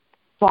once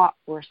thought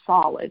were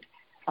solid,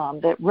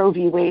 that Roe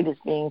v. Wade is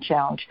being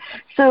challenged.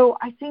 So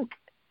I think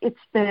it's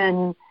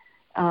been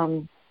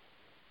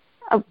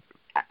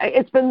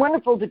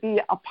wonderful to be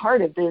a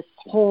part of this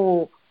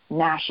whole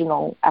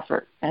national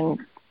effort. And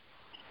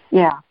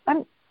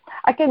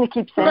I kind of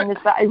keep saying this,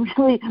 but I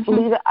really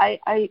believe it.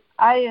 I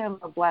am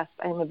blessed.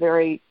 I am a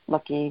very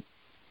lucky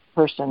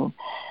person.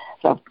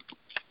 So,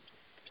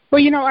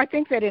 well, I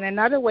think that in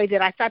another way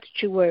that I thought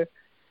that you were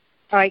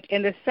like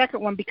in the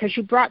second one, because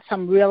you brought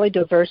some really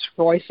diverse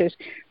voices,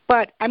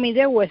 but I mean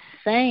there were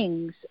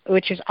things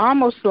which is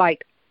almost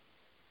like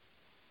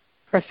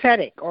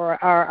prophetic or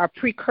a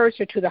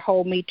precursor to the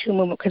whole Me Too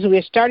movement, because we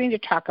were starting to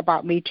talk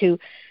about Me Too,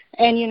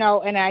 and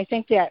and I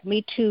think that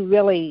Me Too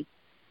really,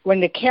 when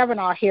the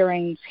Kavanaugh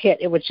hearings hit,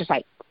 it was just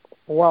like,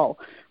 whoa.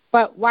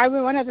 But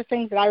one of the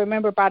things that I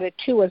remember about it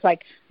too was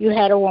like you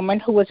had a woman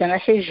who was in a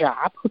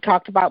hijab who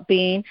talked about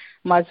being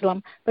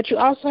Muslim, but you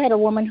also had a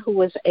woman who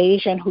was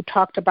Asian who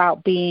talked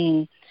about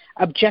being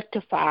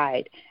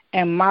objectified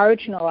and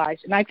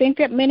marginalized. And I think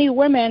that many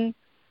women,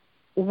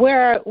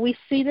 where we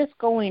see this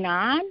going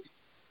on,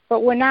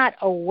 but we're not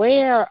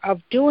aware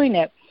of doing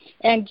it.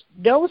 And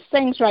those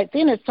things right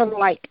then, it's sort of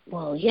like,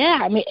 well, yeah,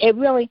 I mean, it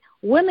really,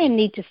 women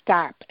need to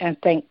stop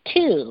and think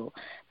too,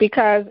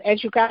 because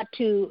as you got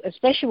to,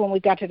 especially when we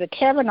got to the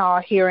Kavanaugh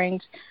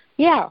hearings,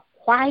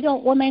 why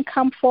don't women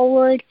come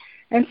forward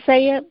and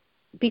say it?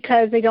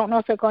 Because they don't know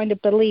if they're going to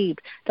believe.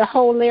 The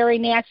whole Larry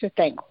Nassar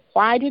thing,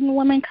 why didn't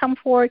women come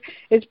forward?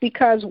 It's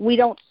because we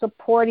don't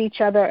support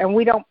each other, and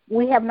we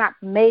have not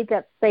made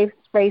that safe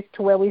space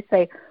to where we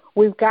say,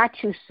 we've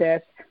got you,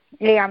 sis.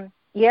 And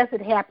yes,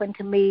 it happened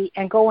to me,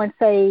 and go and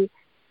say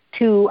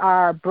to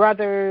our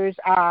brothers,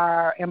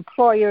 our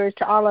employers,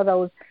 to all of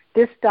those,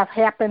 this stuff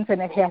happens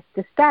and it has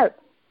to start.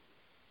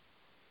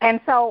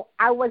 And so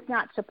I was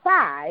not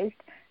surprised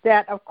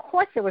that, of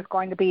course, there was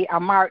going to be a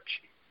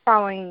march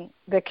following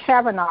the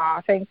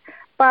Kavanaugh thing,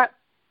 but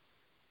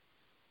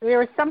there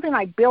was something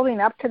like building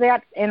up to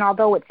that, and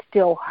although it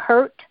still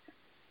hurt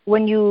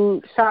when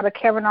you saw the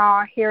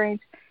Kavanaugh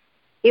hearings,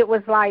 it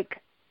was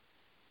like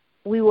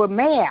we were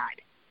mad.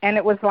 And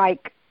it was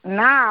like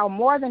now,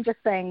 more than just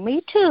saying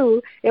Me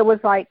Too, it was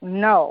like,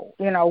 no,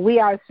 we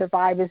are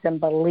survivors and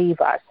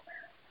believe us.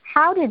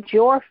 How did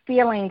your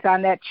feelings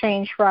on that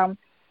change from,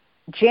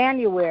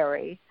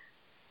 January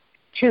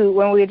to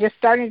when we were just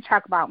starting to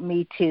talk about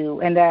Me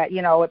Too, and that,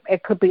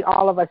 it could be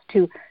all of us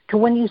too, to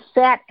when you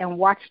sat and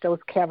watched those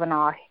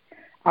Kavanaugh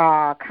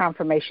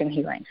confirmation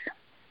hearings?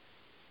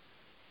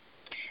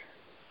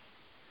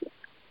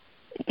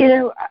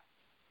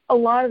 A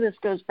lot of this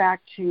goes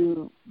back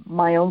to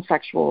my own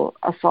sexual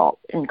assault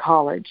in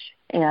college.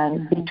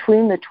 And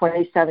between the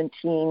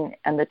 2017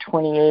 and the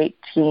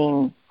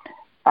 2018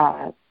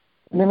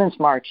 women's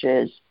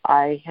marches,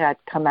 I had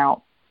come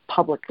out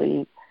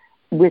publicly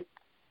with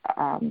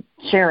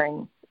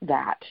sharing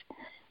that,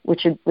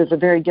 which was a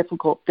very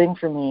difficult thing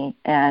for me.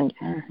 And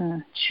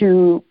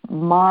to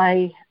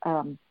my,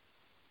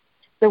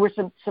 there were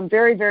some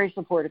very, very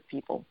supportive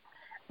people,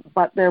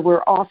 but there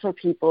were also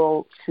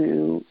people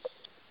who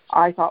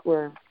I thought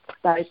that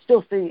I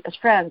still see as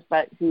friends,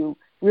 but who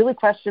really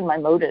questioned my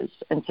motives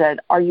and said,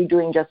 are you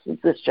doing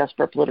this just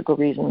for political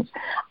reasons?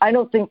 I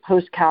don't think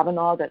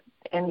post-Kavanaugh that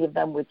any of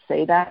them would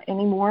say that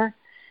anymore,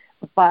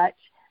 but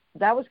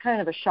that was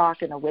kind of a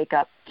shock and a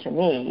wake-up to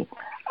me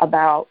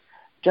about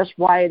just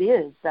why it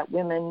is that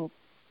women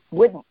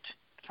wouldn't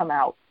come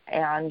out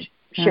and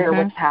share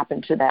what's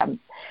happened to them.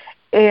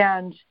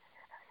 And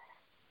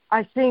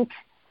I think,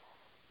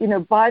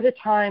 by the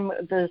time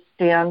the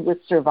Stand with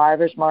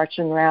Survivors March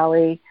and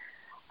Rally,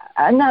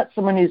 I'm not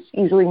someone who's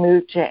easily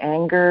moved to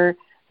anger,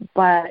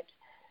 but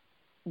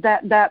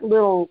that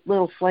little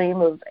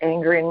flame of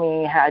anger in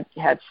me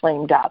had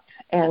flamed up.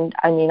 And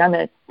I mean, I'm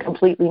a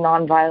completely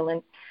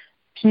nonviolent,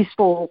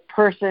 peaceful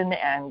person,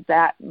 and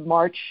that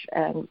march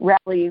and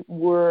rally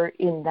were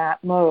in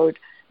that mode.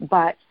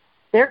 But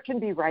there can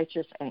be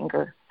righteous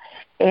anger.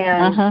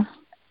 And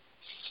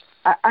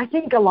I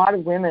think a lot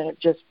of women have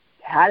just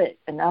had it.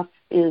 Enough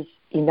is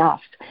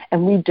enough.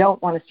 And we don't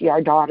want to see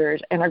our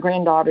daughters and our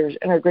granddaughters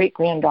and our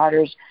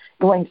great-granddaughters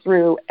going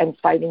through and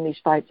fighting these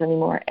fights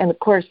anymore. And, of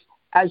course,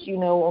 as you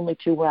know only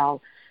too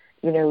well,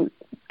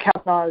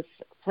 Kavanaugh's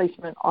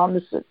placement on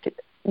the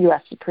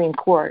U.S. Supreme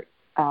Court,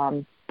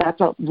 that's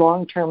a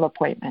long-term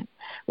appointment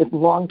with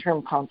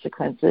long-term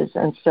consequences.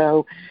 And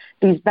so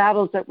these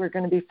battles that we're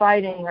going to be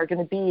fighting are going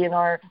to be in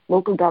our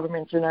local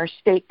governments, in our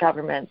state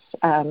governments,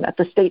 at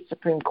the state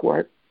Supreme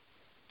Court.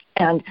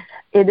 And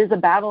it is a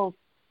battle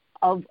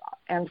of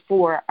and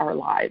for our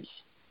lives.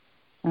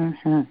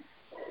 And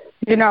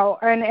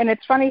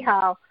it's funny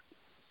how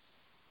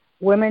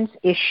women's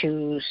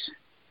issues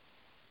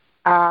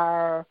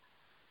are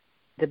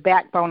the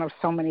backbone of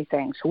so many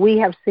things. We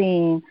have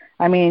seen,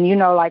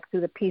 like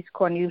through the Peace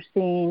Corps, and you've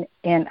seen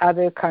in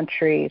other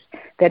countries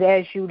that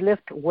as you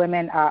lift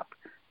women up,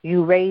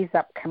 you raise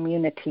up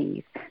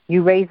communities,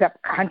 you raise up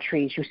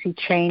countries, you see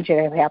change that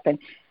have happened.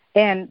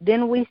 And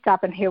then we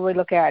stop and here we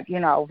look at,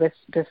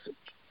 this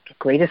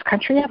greatest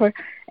country ever,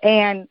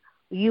 and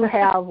you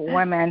have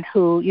women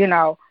who,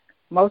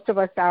 most of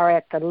us are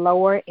at the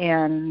lower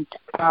end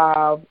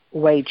of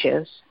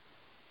wages.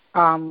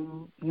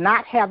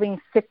 Not having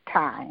sick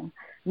time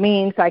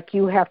means like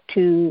you have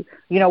to,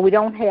 we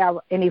don't have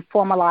any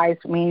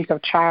formalized means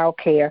of child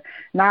care.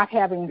 Not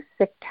having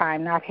sick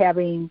time, not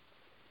having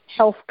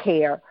health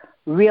care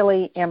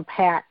really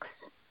impacts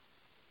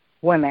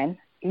women.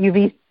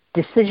 These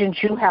decisions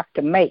you have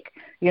to make.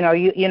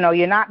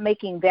 You're not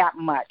making that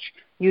much.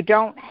 You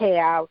don't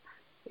have,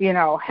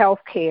 health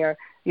care.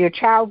 Your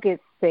child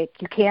gets sick.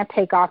 You can't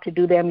take off to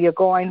do them. You're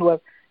going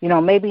with,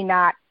 maybe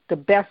not the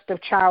best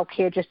of child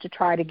care just to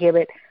try to give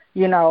it.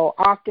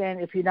 Often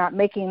if you're not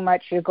making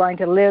much, you're going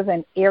to live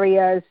in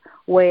areas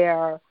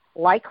where,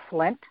 like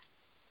Flint,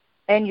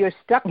 and you're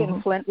stuck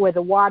in Flint where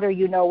the water,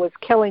 is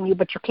killing you,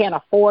 but you can't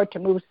afford to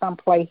move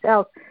someplace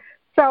else.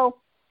 So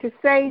to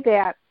say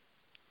that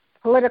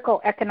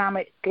political,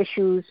 economic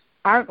issues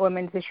aren't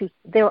women's issues,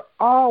 they're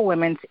all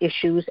women's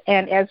issues,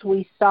 and as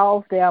we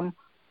solve them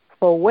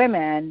for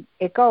women,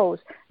 it goes.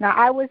 Now,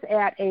 I was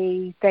at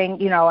a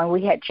thing, and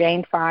we had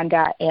Jane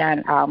Fonda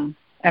and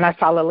I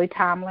saw Lily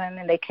Tomlin,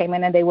 and they came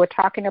in and they were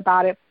talking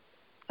about it,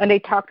 and they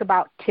talked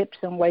about tips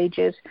and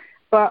wages.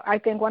 But I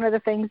think one of the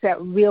things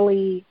that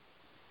really,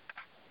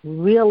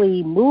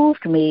 really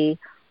moved me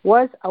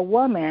was a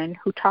woman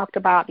who talked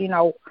about,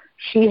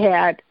 she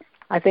had,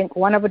 I think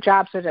one of her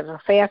jobs was at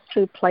a fast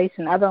food place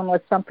and the other one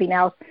was something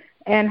else,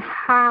 and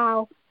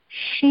how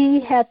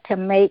she had to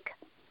make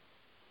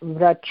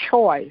the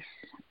choice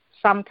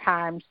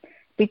sometimes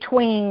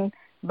between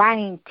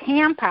buying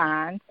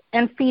tampons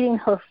and feeding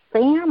her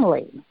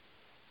family.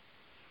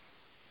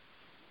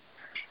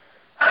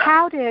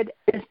 How did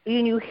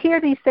you hear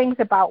these things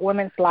about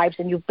women's lives,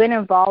 and you've been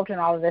involved in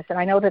all of this, and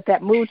I know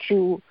that moved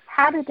you.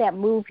 How did that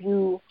move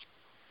you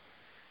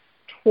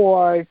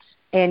towards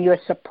and your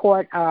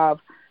support of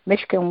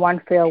Michigan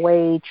One Fair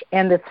Wage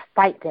and this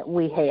fight that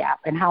we have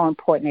and how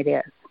important it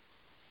is?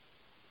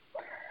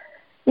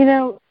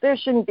 There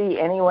shouldn't be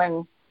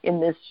anyone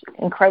in this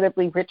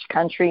incredibly rich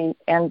country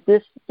and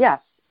this,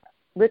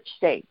 rich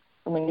state,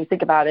 when you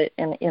think about it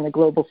in a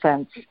global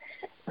sense,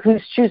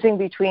 who's choosing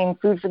between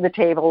food for the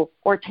table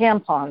or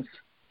tampons,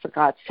 for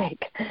God's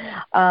sake.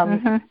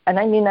 And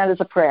I mean that as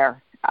a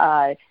prayer.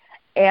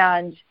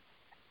 And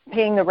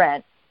paying the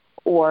rent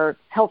or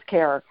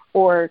healthcare,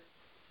 or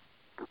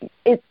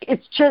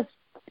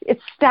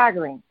it's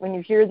staggering when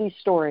you hear these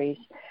stories.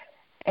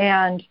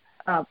 And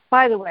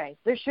by the way,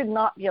 there should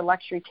not be a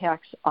luxury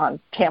tax on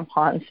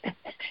tampons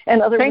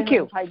and other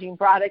women's hygiene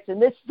products in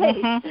this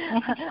state.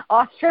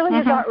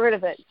 Australia got rid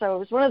of it, so it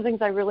was one of the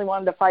things I really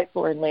wanted to fight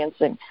for in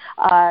Lansing.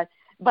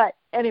 But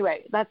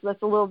anyway, that's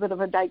a little bit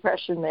of a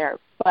digression there.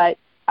 But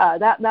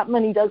that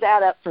money does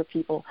add up for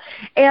people.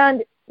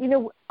 And,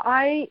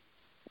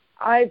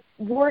 I've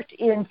worked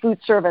in food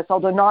service,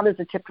 although not as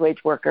a tipped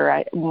wage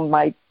worker.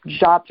 My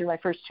job through my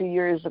first 2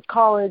 years of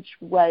college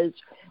was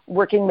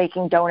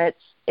making donuts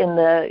in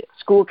the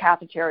school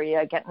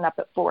cafeteria, getting up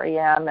at 4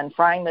 a.m. and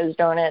frying those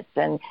donuts.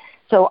 And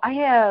so I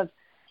have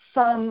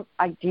some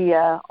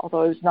idea,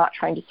 although I was not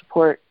trying to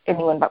support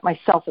anyone but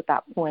myself at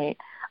that point,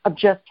 of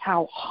just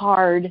how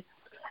hard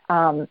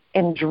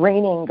and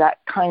draining that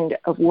kind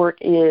of work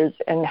is,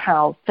 and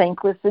how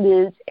thankless it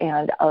is,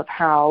 and of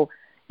how,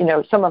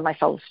 some of my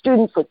fellow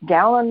students looked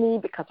down on me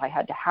because I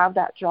had to have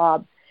that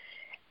job.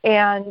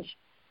 And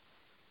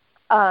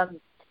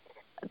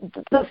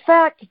the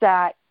fact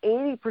that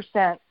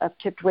 80% of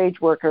tipped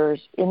wage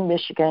workers in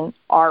Michigan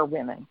are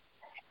women,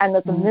 and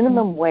that the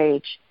minimum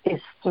wage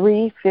is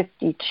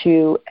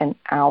 $3.52 an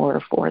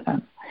hour for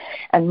them.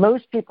 And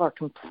most people are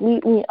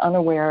completely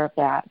unaware of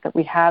that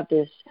we have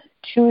this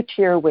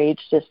two-tier wage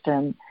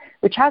system,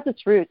 which has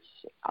its roots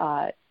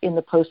in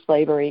the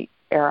post-slavery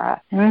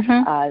era,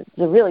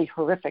 the really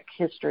horrific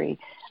history.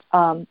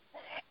 And,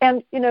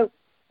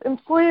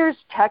 employers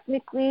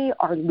technically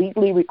are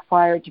legally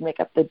required to make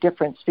up the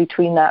difference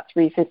between that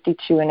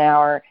 $3.52 an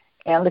hour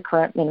and the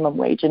current minimum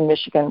wage in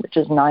Michigan, which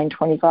is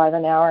 $9.25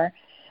 an hour,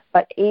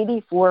 but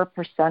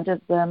 84% of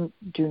them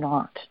do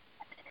not.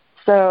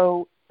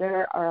 So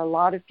there are a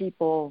lot of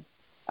people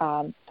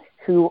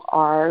who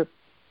are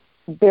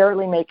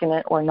barely making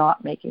it or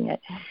not making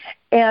it.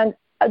 And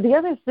the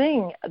other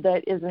thing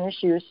that is an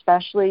issue,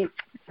 especially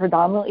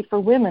predominantly for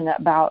women,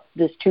 about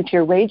this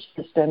two-tier wage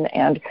system,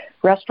 and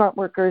restaurant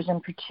workers in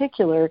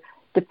particular,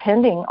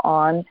 depending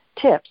on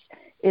tips,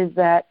 is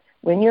that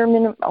when you're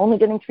only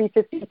getting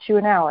 $3.52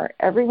 an hour,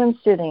 everyone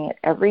sitting at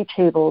every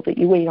table that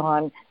you wait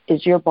on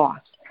is your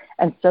boss.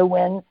 And so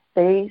when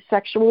they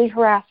sexually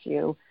harass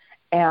you,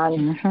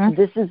 and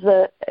this is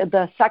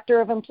the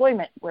sector of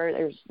employment where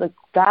there's the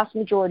vast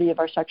majority of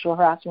our sexual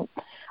harassment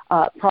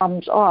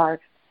problems are,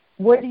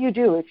 what do you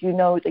do if you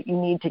know that you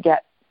need to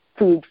get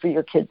food for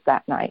your kids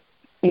that night?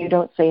 You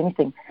don't say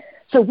anything.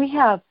 So we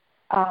have,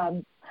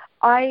 I'm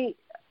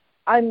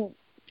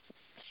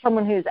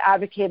someone who's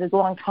advocated a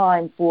long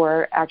time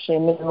for actually a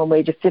minimum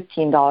wage of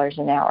 $15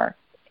 an hour.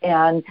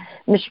 And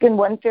Michigan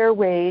One Fair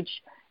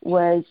Wage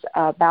was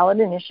a ballot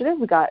initiative.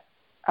 We got,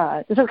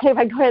 is it okay if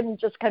I go ahead and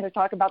just kind of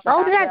talk about the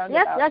background?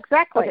 Yes,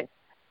 exactly. Okay.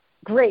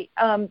 Great.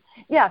 So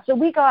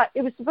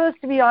it was supposed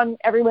to be on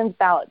everyone's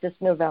ballot this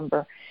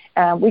November.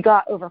 We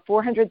got over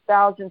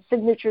 400,000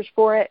 signatures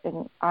for it,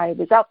 and I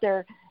was out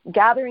there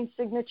gathering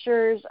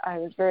signatures. I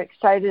was very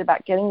excited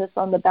about getting this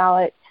on the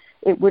ballot.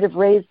 It would have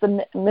raised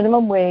the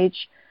minimum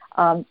wage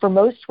for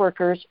most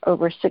workers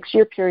over a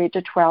 6-year period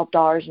to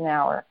 $12 an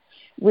hour,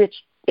 which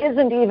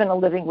isn't even a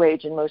living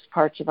wage in most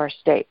parts of our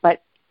state,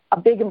 but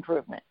a big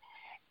improvement.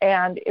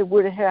 And it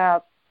would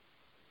have,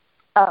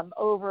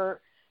 over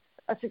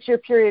a 6-year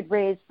period,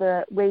 raised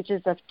the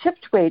wages of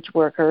tipped wage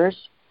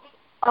workers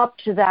up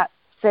to that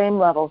same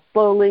level,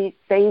 slowly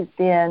phased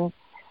in.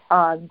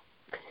 And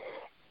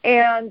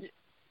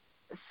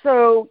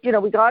so,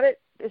 we got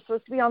it. It's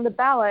supposed to be on the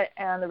ballot,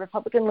 and the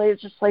Republican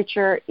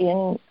legislature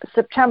in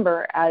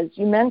September, as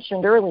you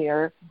mentioned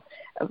earlier,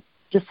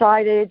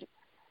 decided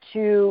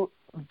to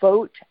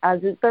vote,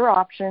 as is their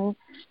option,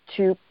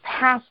 to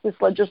pass this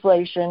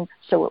legislation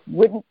so it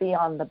wouldn't be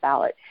on the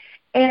ballot.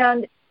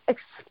 And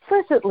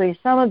explicitly,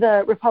 some of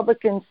the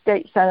Republican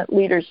state Senate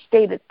leaders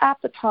stated at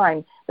the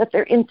time that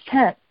their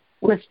intent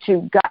was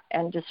to gut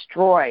and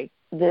destroy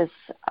this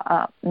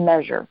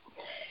measure.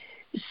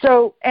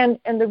 So, and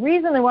the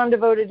reason they wanted to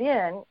vote it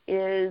in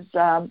is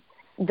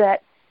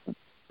that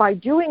by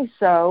doing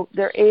so,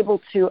 they're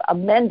able to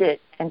amend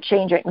it and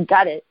change it and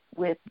gut it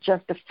with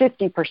just the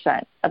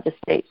 50% of the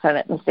state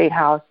Senate and state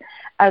House,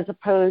 as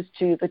opposed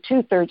to the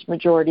 2/3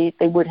 majority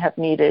they would have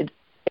needed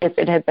if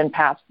it had been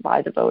passed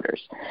by the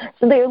voters.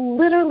 So they are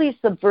literally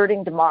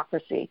subverting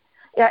democracy.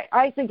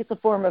 I think it's a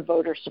form of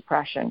voter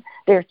suppression.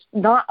 They're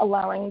not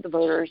allowing the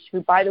voters,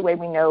 who, by the way,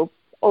 we know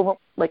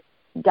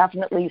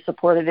definitely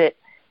supported it.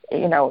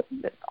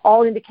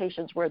 All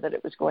indications were that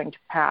it was going to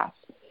pass.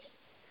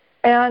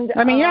 And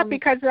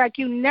because how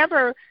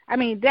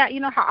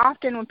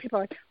often when people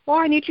are like,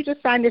 I need you to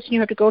sign this, and you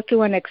have to go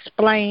through and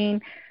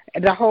explain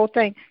the whole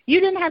thing. You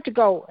didn't have to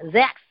go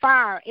that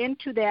far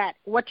into that,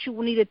 what you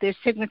needed their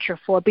signature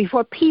for.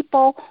 Before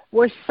people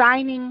were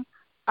signing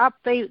up,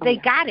 they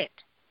got it.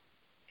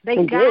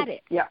 They got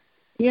it. Yeah.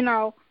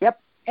 Yep.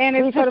 And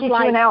it's sort of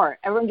like an hour.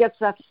 Everyone gets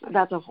that's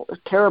a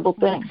terrible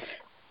thing.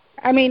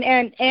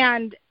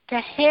 And to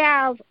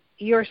have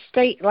your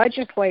state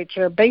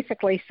legislature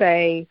basically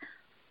say,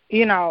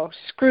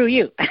 screw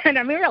you.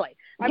 And really,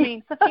 I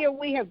mean, here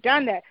we have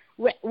done that.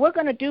 We're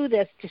going to do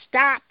this to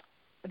stop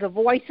the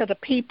voice of the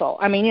people.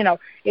 I mean,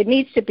 it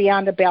needs to be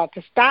on the ballot.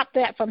 To stop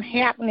that from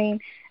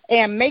happening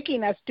and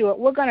making us do it,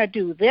 we're going to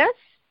do this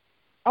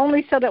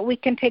only so that we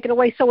can take it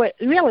away. So it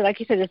really,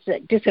 like you said, it's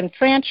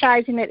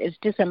disenfranchising it, it's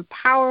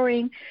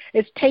disempowering,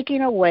 it's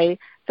taking away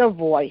the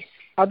voice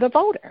of the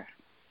voter.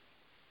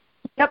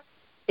 Yep,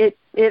 it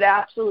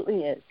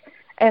absolutely is.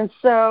 And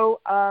so,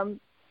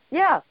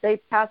 they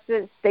passed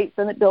it, State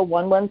Senate Bill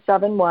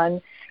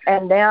 1171,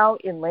 and now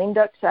in lame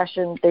duck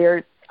session,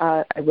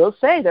 I will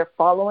say they're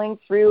following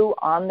through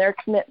on their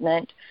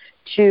commitment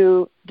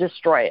to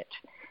destroy it.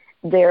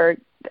 They're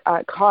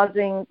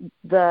causing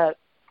the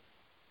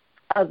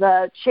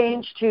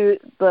change to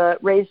the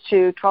raise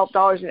to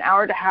 $12 an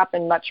hour to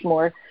happen much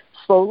more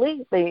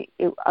slowly.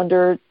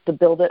 Under the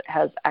bill that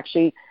has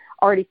actually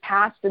already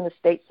passed in the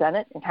state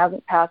Senate and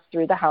hasn't passed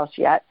through the House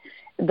yet,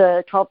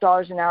 the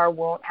 $12 an hour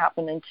won't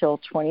happen until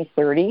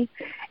 2030,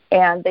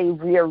 and they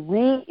are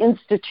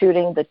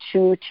reinstituting the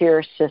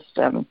two-tier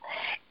system.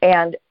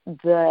 And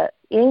the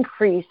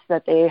increase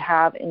that they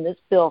have in this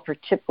bill for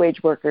tip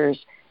wage workers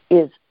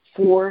is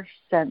 4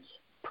 cents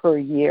per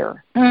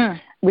year,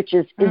 which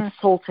is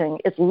insulting.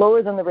 It's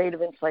lower than the rate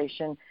of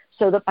inflation,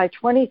 so that by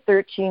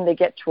 2013 they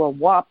get to a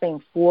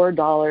whopping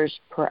 $4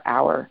 per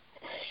hour.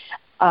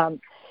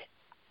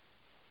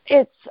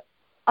 It's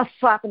a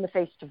slap in the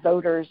face to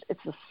voters.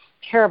 It's a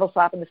terrible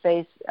slap in the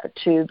face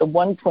to the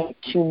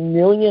 1.2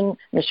 million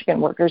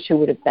Michigan workers who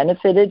would have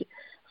benefited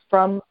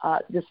from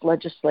this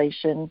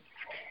legislation.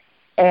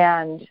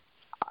 And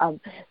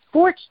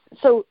we're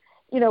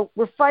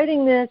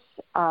fighting this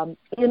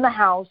in the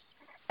House,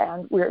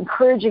 and we're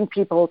encouraging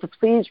people to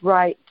please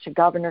write to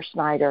Governor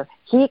Snyder.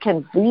 He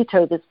can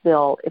veto this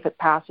bill if it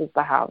passes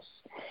the House.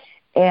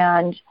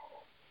 And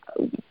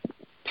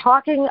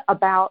talking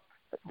about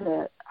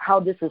how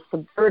this is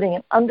subverting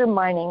and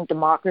undermining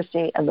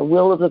democracy and the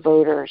will of the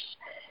voters,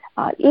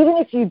 even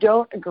if you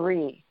don't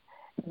agree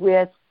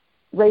with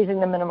raising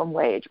the minimum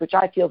wage, which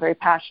I feel very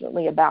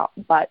passionately about,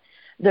 but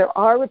there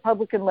are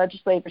Republican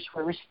legislators who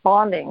are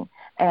responding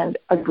and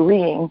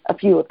agreeing, a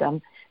few of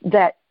them,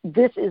 that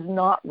this is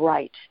not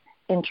right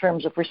in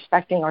terms of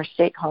respecting our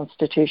state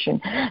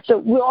constitution. So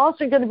we're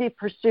also going to be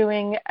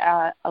pursuing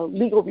a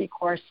legal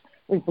recourse.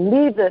 We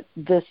believe that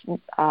this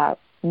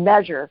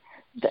measure,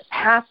 that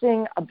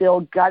passing a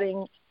bill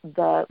gutting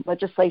the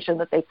legislation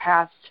that they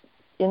passed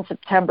in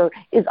September,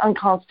 is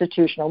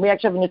unconstitutional. We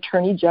actually have an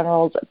Attorney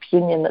General's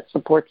opinion that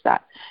supports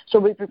that. So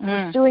we're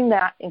pursuing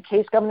that in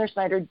case Governor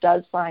Snyder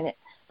does sign it.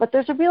 But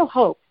there's a real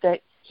hope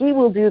that he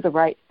will do the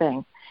right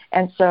thing.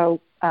 And so,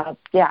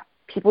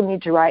 people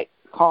need to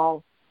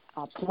call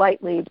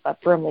politely but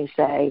firmly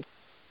say,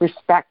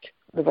 respect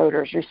the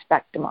voters,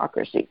 respect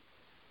democracy.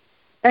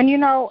 And,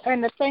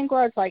 and the thing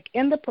was,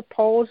 in the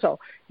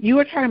proposal, you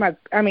were talking about,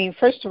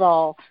 first of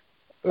all,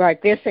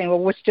 they're saying, well,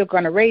 we're still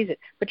going to raise it.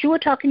 But you were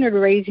talking about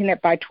raising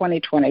it by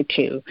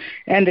 2022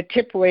 and the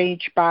tip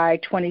wage by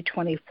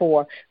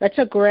 2024. That's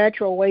a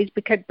gradual raise,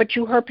 but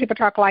you heard people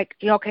talk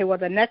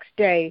the next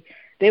day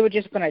they were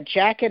just going to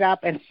jack it up,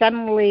 and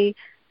suddenly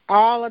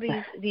all of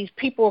these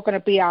people are going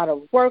to be out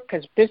of work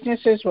because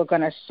businesses were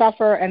going to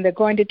suffer, and they're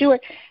going to do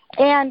it.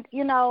 And,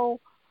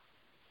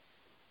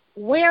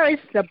 where is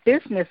the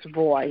business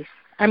voice?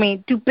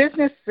 Do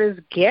businesses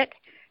get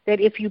that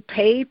if you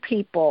pay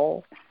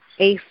people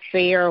a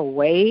fair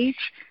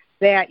wage,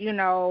 that,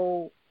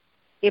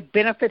 it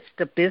benefits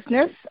the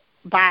business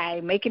by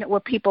making it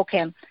where people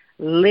can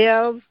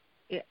live,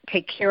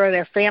 take care of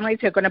their families?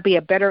 They're going to be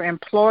a better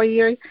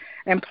employee,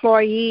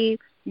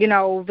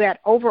 that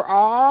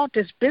overall,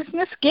 does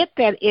business get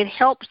that it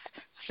helps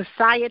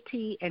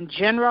society in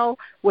general,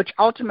 which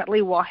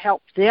ultimately will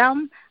help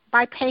them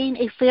by paying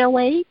a fair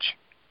wage?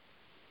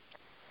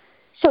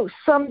 So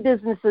some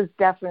businesses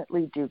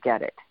definitely do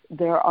get it.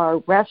 There are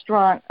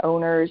restaurant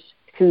owners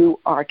who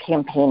are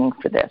campaigning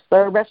for this.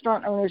 There are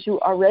restaurant owners who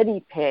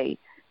already pay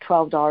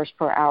 $12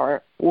 per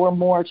hour or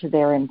more to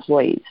their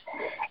employees.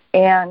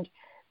 And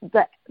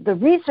the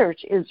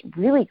research is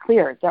really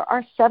clear. There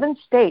are 7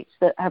 states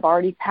that have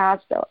already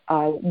passed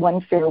one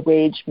fair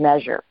wage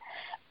measure.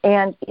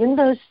 And in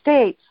those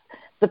states,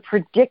 the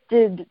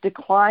predicted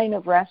decline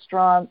of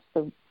restaurants,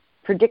 the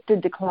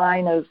predicted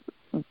decline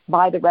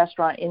by the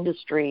restaurant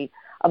industry,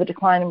 of a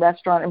decline in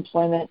restaurant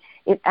employment,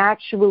 it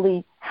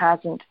actually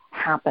hasn't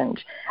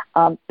happened.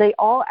 They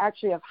all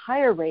actually have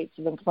higher rates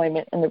of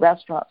employment in the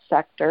restaurant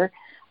sector,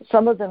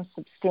 some of them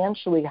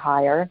substantially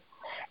higher.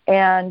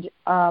 And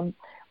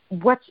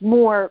what's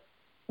more,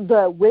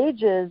 the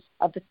wages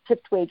of the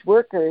tipped wage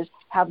workers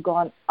have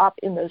gone up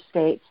in those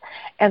states,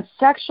 and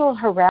sexual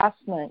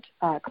harassment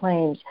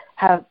claims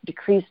have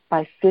decreased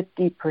by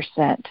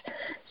 50%.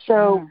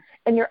 So,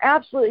 and you're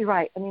absolutely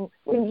right.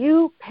 When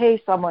you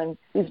pay someone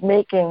who's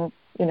making,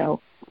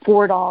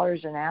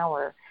 $4 an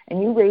hour,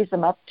 and you raise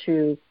them up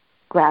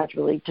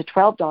gradually to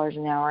 $12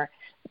 an hour,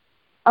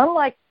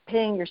 unlike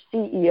paying your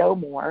CEO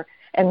more,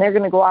 and they're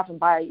going to go off and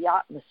buy a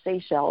yacht in the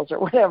Seychelles or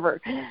whatever,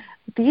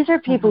 These are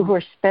people who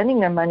are spending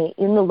their money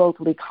in the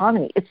local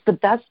economy. It's the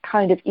best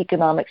kind of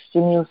economic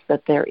stimulus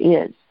that there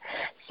is.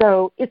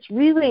 So it's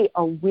really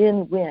a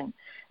win-win.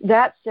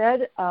 That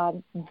said,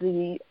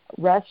 the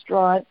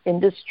restaurant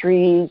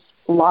industry's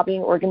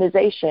lobbying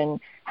organization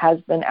has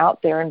been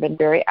out there and been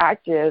very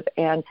active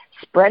and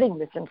spreading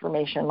this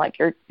information like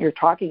you're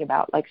talking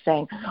about, like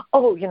saying,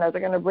 oh, they're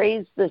going to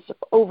raise this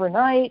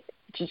overnight,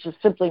 which is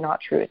just simply not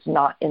true. It's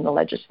not in the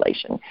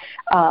legislation.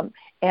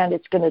 And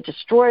it's going to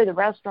destroy the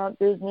restaurant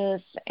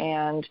business,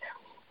 and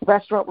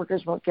restaurant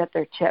workers won't get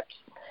their tips.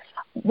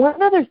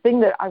 One other thing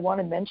that I want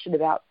to mention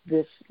about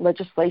this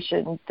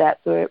legislation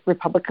that the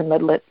Republican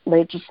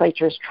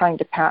legislature is trying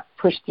to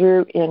push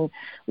through in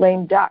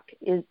lame duck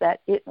is that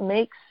it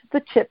makes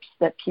the tips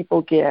that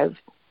people gives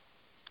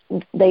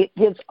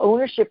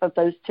ownership of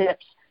those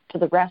tips to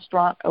the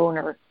restaurant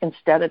owner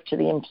instead of to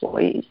the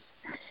employees.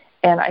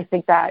 And I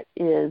think that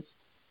is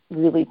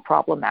really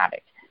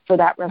problematic for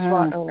that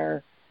restaurant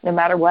owner, no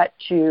matter what,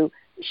 to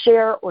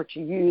share or to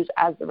use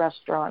as the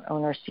restaurant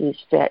owner sees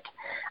fit.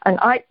 And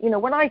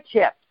when I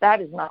tip, that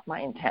is not my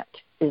intent,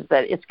 is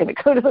that it's going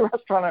to go to the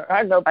restaurant owner.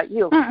 I don't know about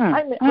you.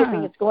 I'm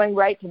hoping it's going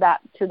right to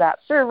that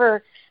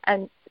server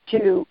and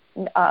to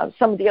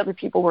some of the other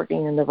people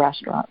working in the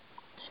restaurant.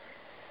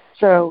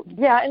 So,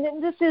 yeah, and then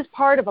this is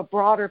part of a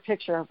broader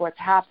picture of what's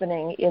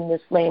happening in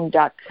this lame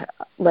duck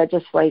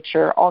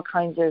legislature, all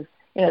kinds of,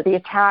 the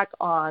attack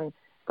on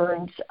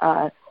earned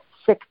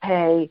sick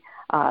pay,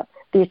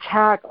 the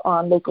attack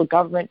on local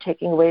government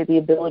taking away the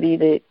ability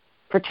to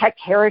protect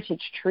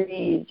heritage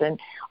trees, and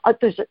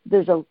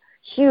there's a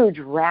huge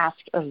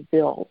raft of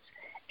bills.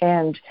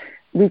 And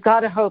we've got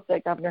to hope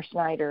that Governor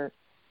Snyder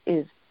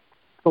is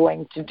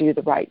going to do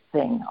the right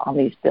thing on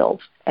these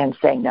bills and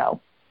say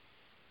no.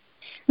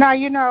 Now,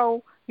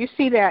 you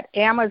see that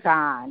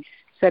Amazon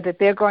said that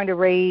they're going to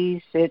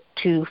raise it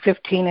to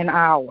 $15 an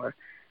hour.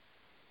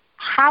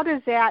 How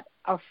does that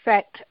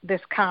affect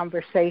this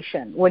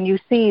conversation when you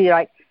see,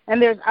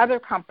 and there's other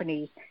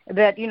companies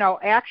that,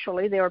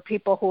 actually there are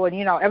people who,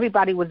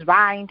 everybody was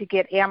vying to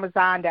get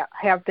Amazon to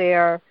have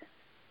their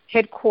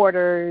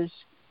headquarters,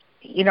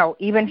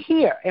 even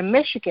here in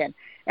Michigan.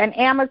 And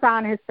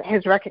Amazon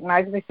has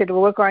recognized, and they said,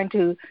 well, we're going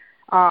to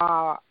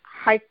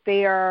hike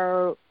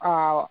their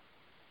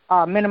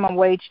minimum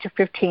wage to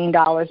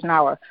 $15 an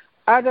hour.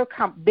 Other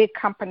big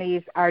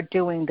companies are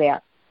doing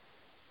that.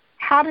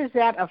 How does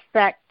that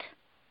affect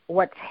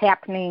what's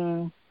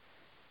happening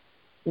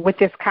with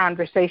this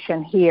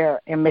conversation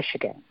here in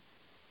Michigan?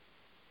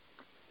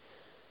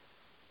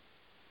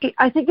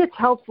 I think it's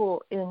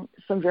helpful in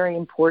some very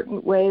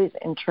important ways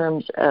in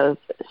terms of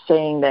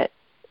saying that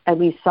at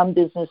least some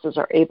businesses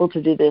are able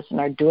to do this and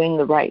are doing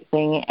the right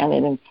thing, and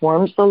it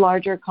informs the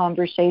larger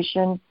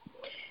conversation.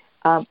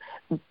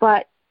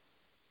 But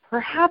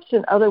perhaps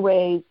in other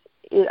ways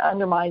it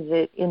undermines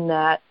it in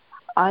that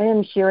I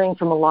am hearing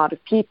from a lot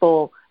of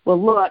people, well,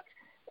 look,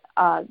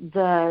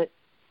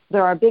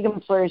 there are big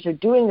employers who are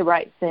doing the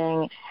right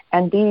thing,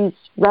 and these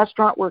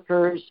restaurant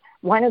workers,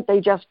 why don't they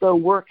just go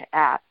work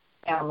at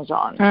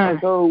Amazon or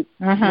go,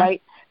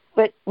 right?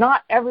 But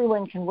not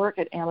everyone can work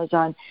at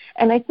Amazon.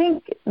 And I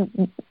think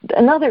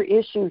another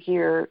issue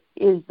here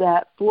is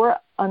that for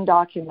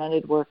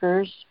undocumented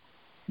workers,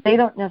 they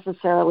don't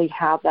necessarily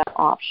have that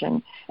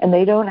option, and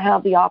they don't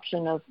have the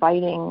option of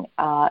fighting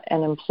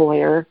an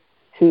employer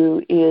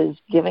who is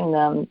giving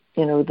them,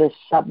 this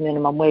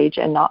sub-minimum wage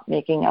and not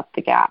making up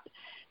the gap.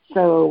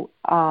 So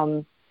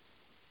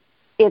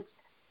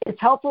it's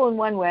helpful in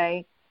one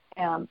way,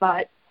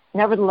 but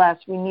nevertheless,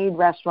 we need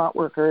restaurant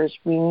workers.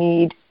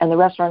 And the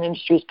restaurant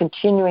industry is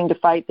continuing to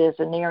fight this,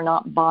 and they are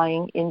not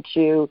buying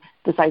into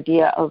this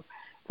idea of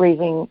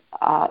raising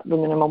the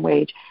minimum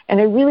wage. And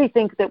I really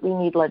think that we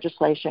need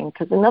legislation,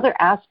 because another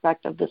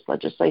aspect of this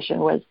legislation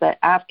was that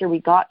after we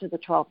got to the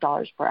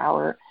 $12 per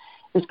hour,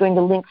 it was going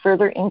to link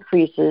further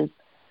increases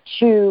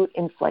to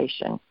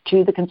inflation,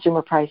 to the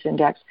consumer price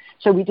index.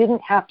 So we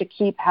didn't have to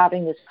keep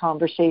having this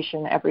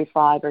conversation every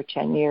 5 or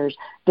 10 years.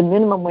 The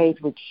minimum wage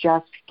would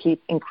just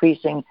keep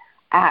increasing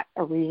at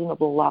a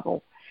reasonable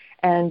level.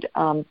 And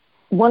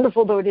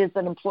wonderful though it is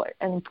that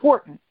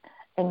important,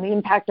 and the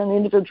impact on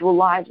individual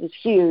lives is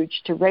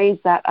huge, to raise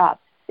that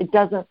up. It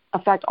doesn't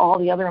affect all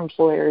the other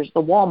employers,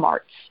 the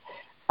Walmarts,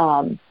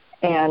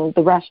 and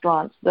the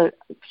restaurants, the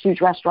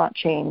huge restaurant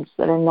chains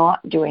that are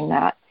not doing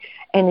that.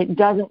 And it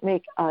doesn't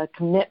make a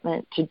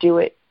commitment to do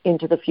it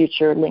into the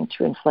future linked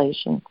to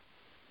inflation.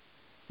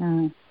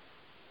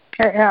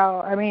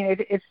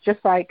 It's just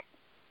like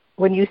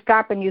when you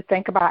stop and you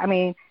think about,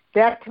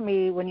 that to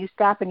me, when you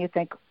stop and you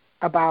think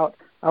about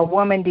a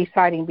woman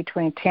deciding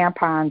between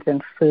tampons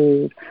and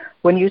food,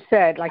 when you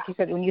said,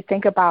 when you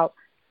think about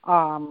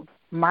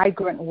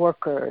migrant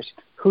workers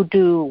who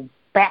do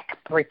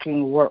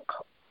back-breaking work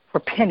for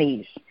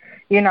pennies,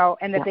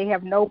 and that they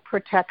have no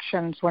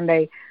protections when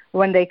they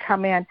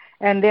come in,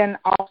 and then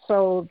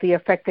also the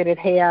effect that it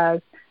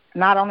has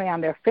not only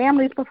on their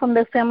families, but from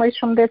their families,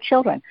 from their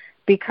children.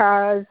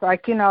 Because,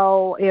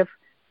 if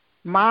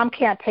mom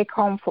can't take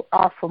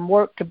off from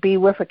work to be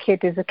with a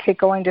kid, there's a kid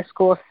going to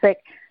school sick,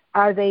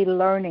 are they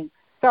learning?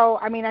 So,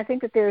 I mean, I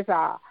think that there's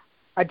a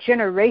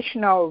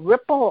generational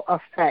ripple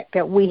effect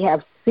that we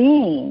have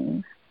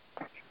seen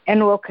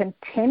and will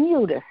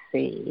continue to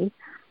see,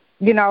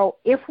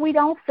 if we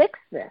don't fix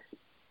this.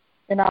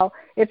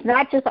 It's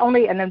not just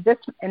only an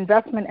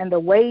investment in the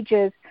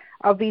wages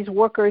of these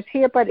workers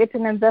here, but it's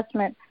an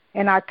investment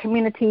in our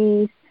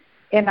communities,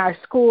 in our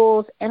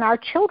schools, and our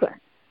children.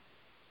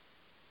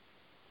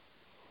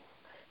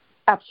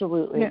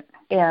 Absolutely. Yeah.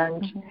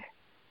 And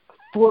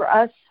for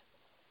us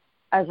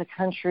as a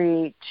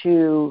country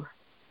to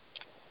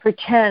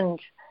pretend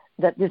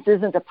that this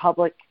isn't a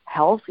public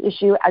health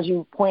issue, as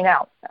you point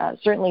out,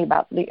 certainly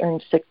about the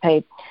earned sick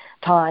pay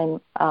time,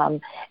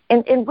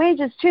 and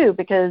wages too,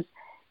 because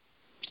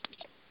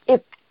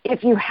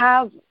if you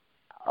have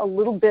a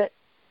little bit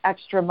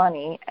extra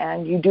money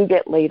and you do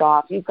get laid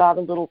off, you've got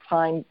a little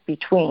time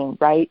between,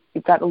 right?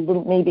 You've got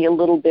maybe a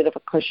little bit of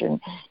a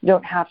cushion. You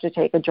don't have to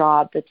take a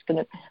job that's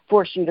going to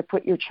force you to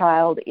put your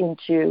child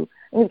into,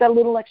 and you've got a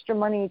little extra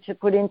money to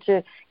put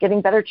into getting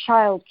better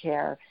child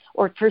care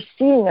or for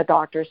seeing a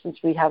doctor, since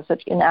we have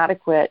such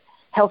inadequate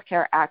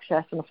healthcare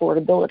access and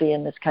affordability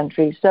in this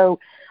country. So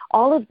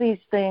all of these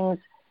things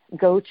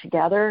go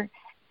together,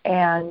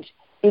 and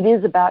it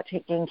is about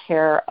taking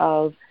care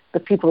of the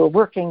people who are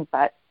working,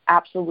 but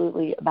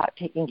absolutely about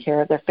taking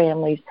care of their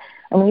families.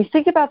 And when you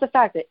think about the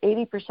fact that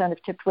 80%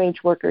 of tipped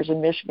wage workers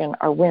in Michigan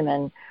are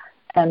women,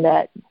 and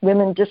that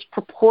women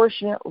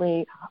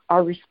disproportionately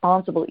are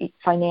responsible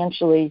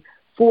financially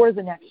for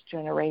the next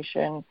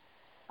generation,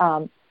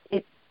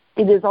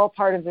 it is all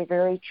part of a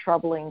very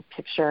troubling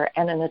picture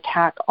and an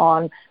attack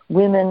on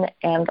women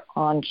and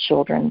on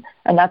children.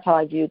 And that's how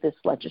I view this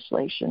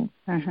legislation.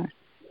 Mm-hmm.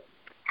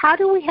 How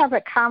do we have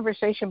a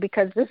conversation?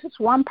 Because this is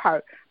one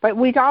part, but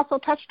we've also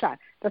touched on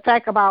the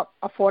fact about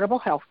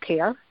affordable health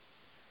care,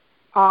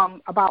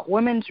 about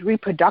women's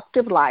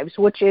reproductive lives,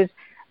 which is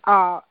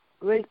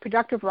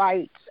reproductive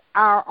rights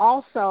are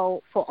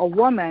also, for a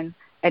woman,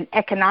 an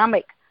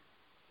economic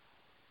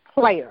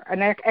player,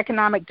 an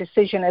economic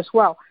decision as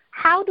well.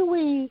 How do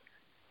we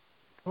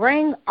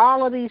bring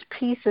all of these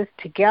pieces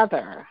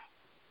together,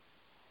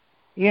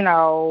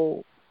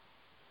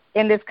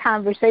 in this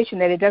conversation,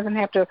 that it doesn't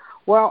have to,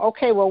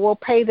 we'll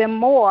pay them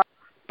more,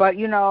 but,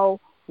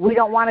 we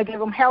don't want to give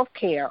them health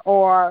care,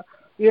 or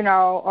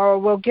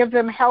we'll give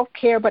them health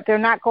care, but they're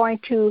not going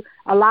to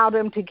allow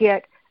them to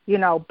get,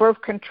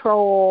 birth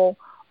control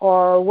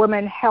or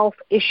women health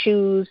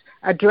issues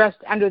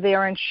addressed under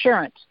their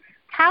insurance.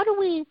 How do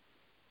we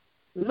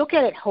look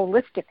at it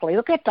holistically,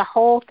 look at the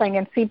whole thing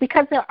and see,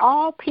 because they're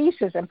all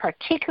pieces, and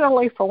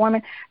particularly for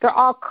women, they're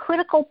all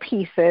critical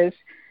pieces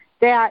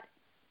that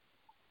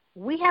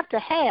we have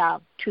to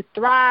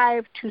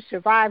thrive, to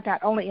survive,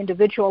 not only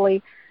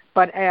individually,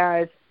 but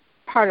as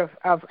part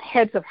of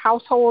heads of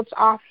households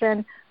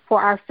often,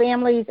 for our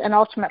families, and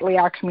ultimately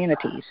our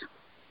communities.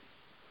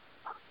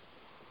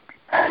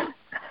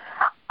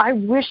 I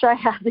wish I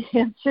had the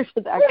answer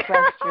to that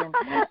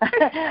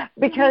question,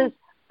 because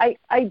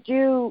I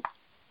do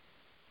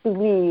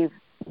believe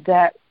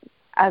that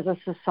as a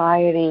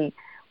society,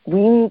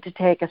 we need to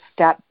take a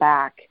step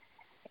back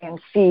and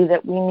see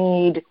that we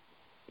need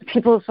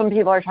some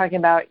people are talking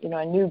about,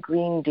 a new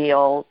Green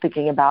Deal,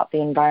 thinking about the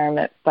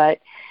environment, but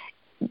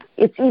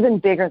it's even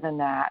bigger than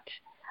that.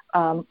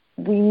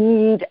 We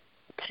need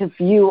to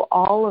view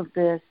all of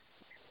this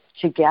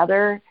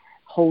together,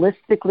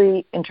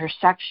 holistically,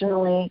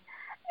 intersectionally,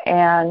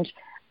 and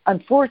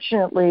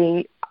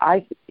unfortunately,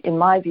 in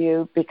my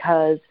view,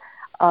 because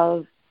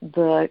of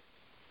the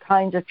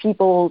kinds of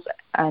peoples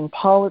and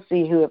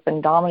policy who have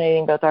been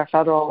dominating both our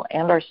federal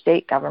and our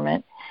state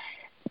government,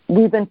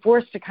 we've been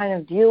forced to kind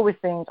of deal with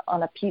things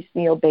on a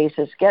piecemeal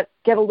basis, get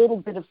a little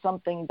bit of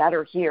something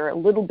better here, a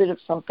little bit of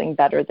something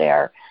better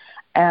there.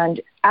 And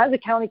as a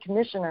county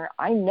commissioner,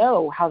 I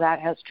know how that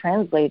has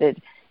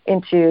translated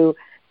into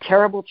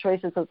terrible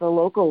choices at the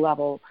local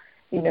level.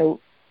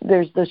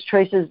 There's those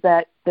choices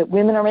that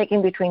women are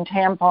making between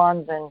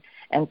tampons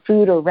and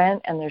food or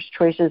rent, and there's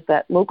choices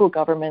that local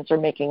governments are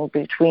making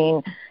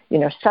between,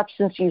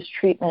 substance use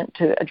treatment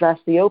to address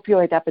the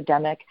opioid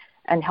epidemic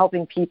and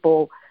helping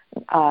people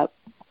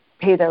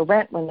pay their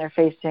rent when they're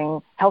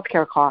facing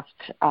healthcare cost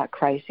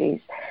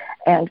crises.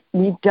 And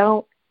we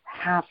don't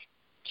have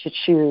to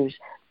choose.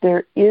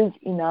 There is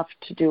enough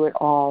to do it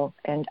all,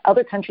 and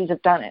other countries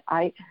have done it.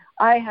 I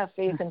have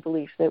faith and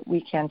belief that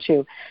we can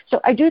too.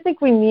 So I do think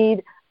we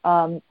need,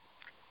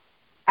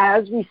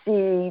 as we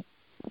see,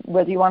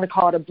 whether you want to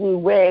call it a blue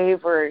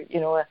wave or,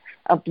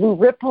 a blue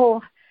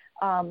ripple,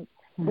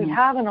 we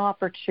have an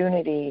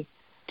opportunity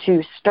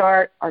to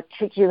start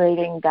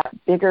articulating that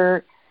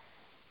bigger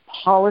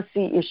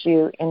policy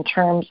issue in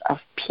terms of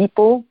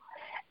people,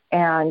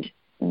 and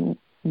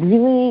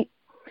really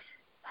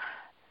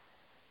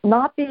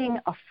not being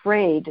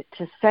afraid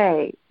to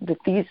say that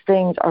these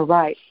things are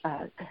right.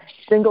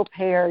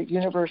 Single-payer,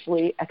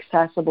 universally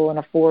accessible and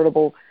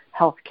affordable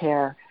health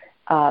care,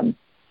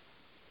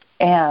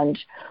 and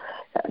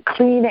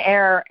clean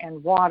air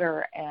and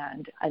water,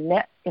 and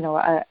an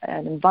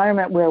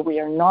environment where we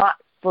are not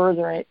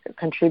further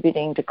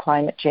contributing to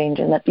climate change,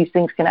 and that these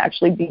things can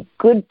actually be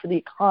good for the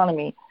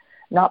economy,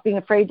 not being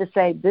afraid to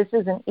say this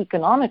is an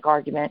economic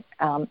argument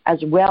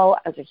as well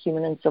as a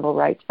human and civil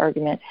rights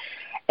argument.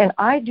 And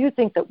I do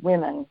think that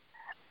women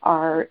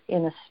are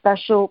in a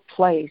special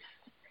place,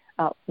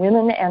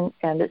 women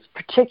and it's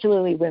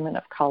particularly women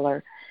of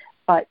color,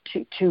 but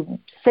to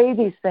say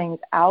these things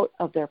out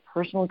of their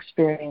personal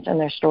experience and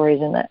their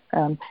stories,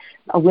 and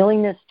a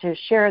willingness to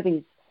share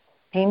these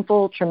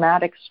painful,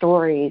 traumatic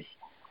stories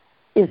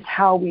is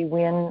how we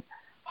win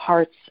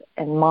hearts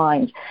and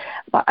minds.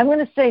 But I'm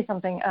going to say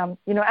something.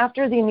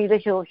 After the Anita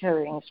Hill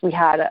hearings, we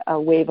had a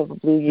wave of a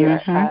blue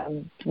year.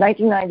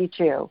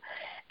 1992.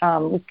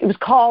 It was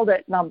called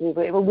not blue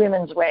wave, a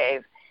women's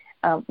wave.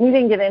 We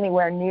didn't get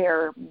anywhere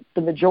near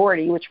the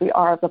majority, which we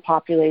are of the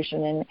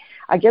population. And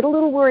I get a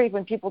little worried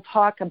when people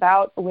talk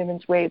about a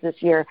women's wave this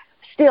year.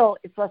 Still,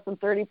 it's less than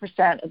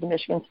 30% of the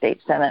Michigan State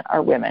Senate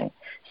are women.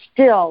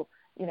 Still,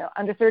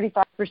 under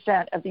 35%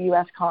 of the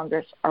U.S.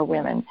 Congress are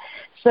women.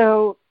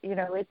 So,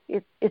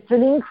 it's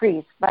an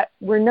increase, but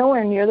we're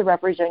nowhere near the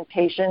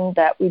representation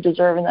that we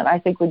deserve and that I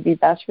think would be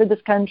best for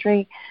this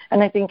country.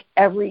 And I think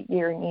every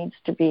year needs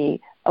to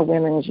be a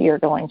women's year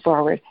going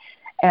forward.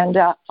 And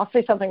I'll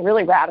say something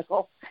really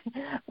radical.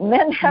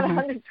 Men had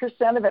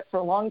 100% of it for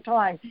a long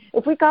time.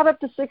 If we got up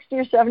to 60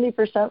 or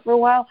 70% for a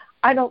while,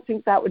 I don't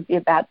think that would be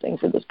a bad thing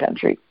for this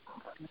country.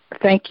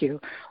 Thank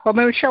you. Well,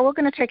 Michelle, we're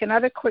going to take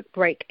another quick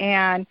break,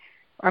 and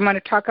I'm going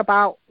to talk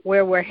about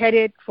where we're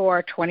headed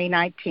for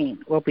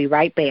 2019. We'll be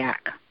right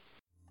back.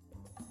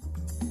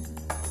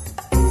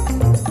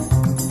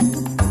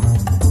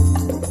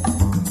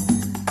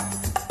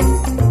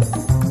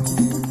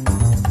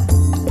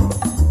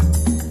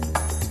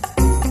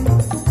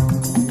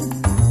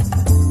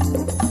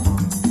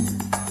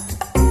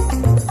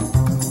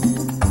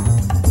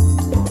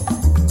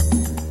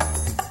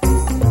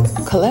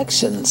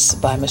 Collections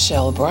by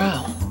Michelle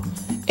Brown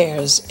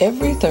airs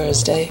every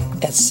Thursday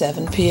at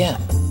 7 p.m.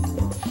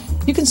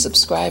 You can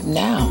subscribe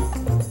now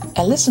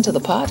and listen to the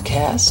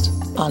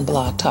podcast on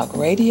Blog Talk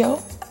Radio,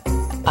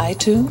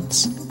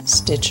 iTunes,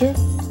 Stitcher,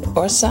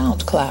 or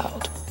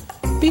SoundCloud.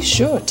 Be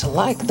sure to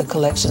like the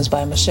Collections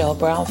by Michelle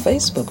Brown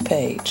Facebook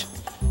page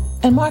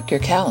and mark your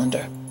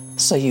calendar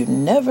so you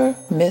never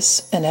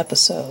miss an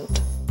episode.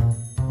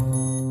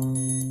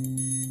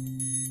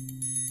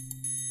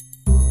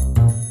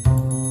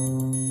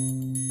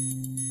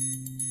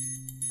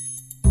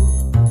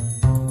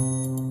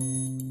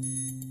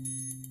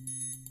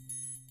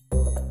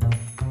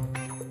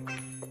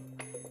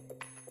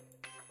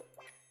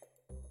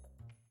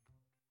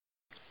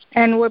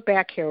 And we're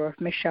back here with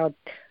Michelle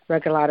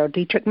Regalado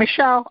Deatrick.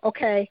 Michelle,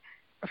 okay,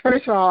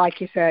 first of all, like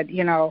you said,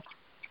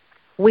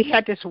 we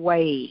had this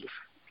wave.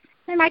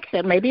 And like I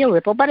said, maybe a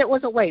ripple, but it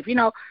was a wave.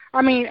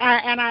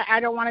 I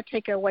don't want to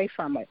take it away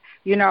from it.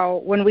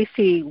 When we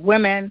see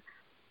women,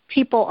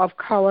 people of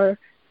color,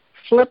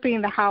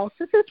 flipping the House,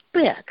 this is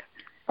big.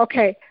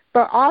 Okay,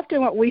 but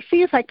often what we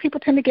see is like people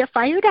tend to get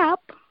fired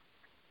up.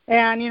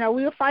 And,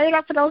 we were fired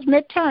up for those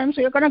midterms.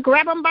 We were going to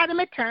grab them by the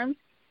midterms.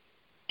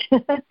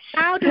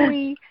 How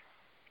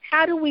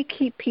do we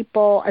keep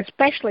people,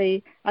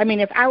 especially,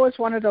 if I was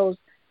one of those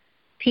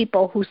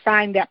people who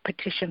signed that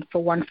petition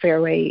for one fair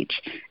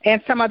wage,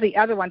 and some of the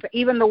other ones,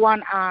 even the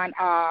one on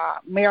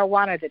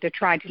marijuana that they're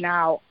trying to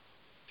now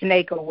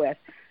finagle with,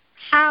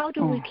 how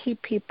do we keep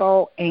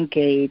people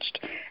engaged?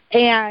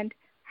 And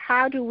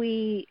how do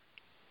we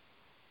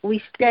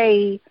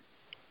stay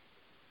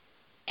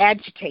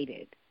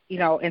agitated,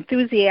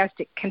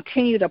 enthusiastic,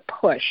 continue to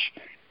push?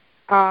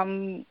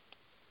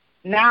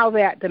 Now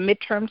that the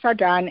midterms are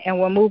done and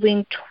we're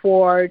moving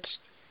towards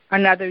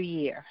another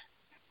year,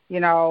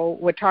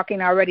 we're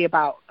talking already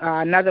about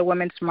another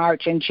Women's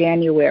March in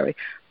January.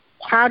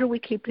 How do we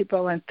keep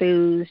people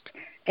enthused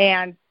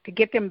and to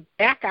get them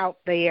back out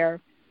there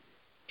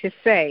to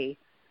say,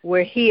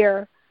 we're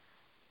here,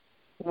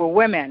 we're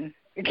women,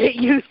 get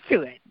used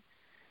to it?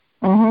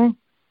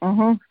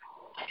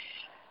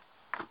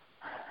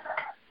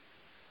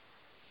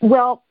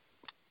 Well,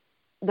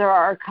 there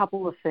are a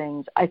couple of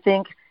things. I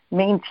think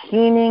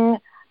maintaining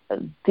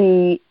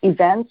the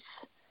events,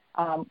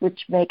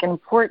 which make an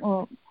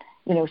important,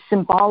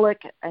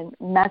 symbolic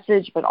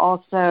message, but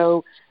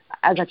also,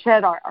 as I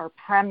said, are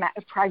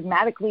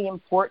pragmatically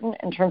important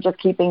in terms of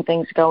keeping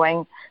things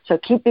going. So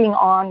keeping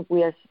on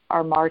with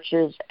our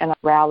marches and our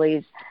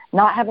rallies,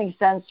 not having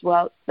sense,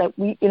 that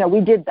we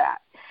did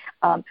that.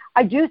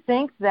 I do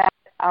think that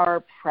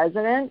our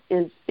president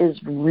is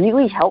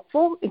really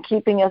helpful in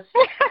keeping us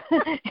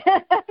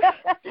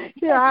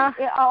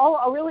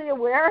all really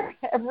aware.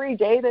 Every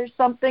day there's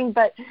something,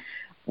 but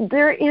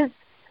there is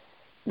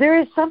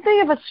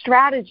something of a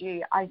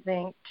strategy, I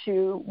think,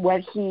 to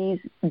what he's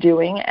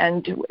doing,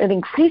 and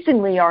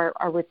increasingly our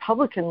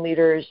Republican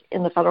leaders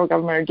in the federal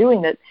government are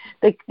doing that.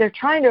 They're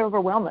trying to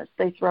overwhelm us.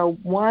 They throw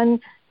one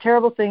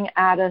terrible thing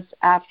at us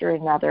after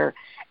another,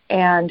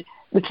 and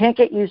we can't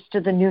get used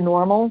to the new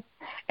normal.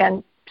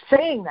 And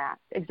saying that,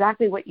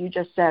 exactly what you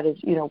just said, is,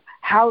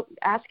 how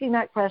asking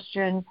that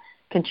question,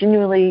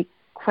 continually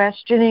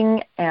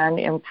questioning and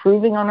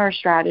improving on our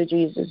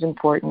strategies is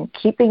important.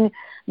 Keeping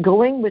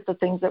going with the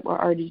things that we're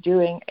already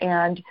doing.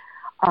 And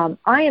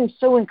I am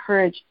so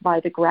encouraged by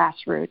the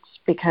grassroots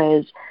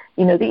because,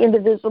 the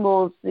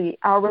indivisibles,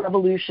 our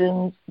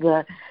revolutions,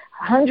 the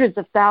hundreds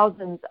of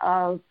thousands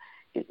of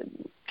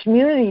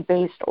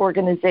community-based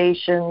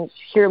organizations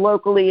here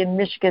locally in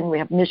Michigan. We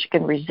have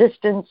Michigan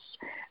Resistance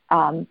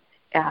and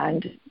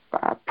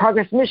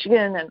Progress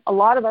Michigan and a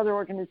lot of other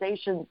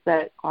organizations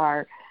that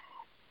are,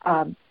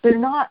 they're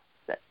not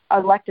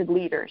elected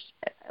leaders.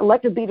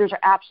 Elected leaders are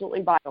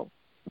absolutely vital.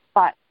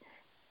 But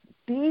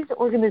these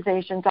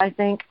organizations, I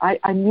think,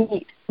 I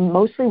meet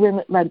mostly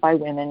women, led by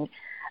women.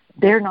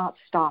 They're not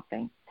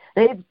stopping.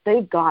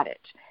 They've got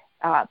it.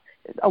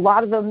 A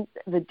lot of them,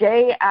 the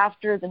day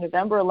after the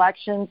November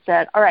election,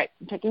 said, all right,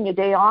 I'm taking a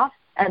day off,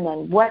 and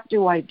then what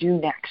do I do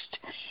next?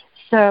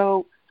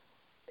 So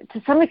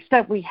to some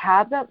extent, we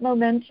have that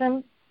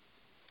momentum.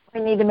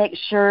 We need to make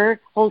sure,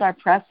 hold our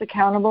press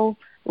accountable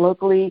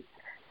locally,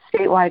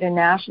 statewide, and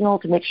national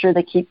to make sure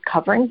they keep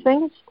covering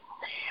things.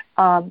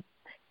 And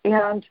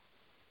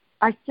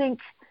I think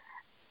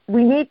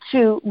we need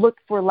to look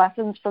for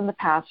lessons from the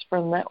past,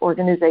 from the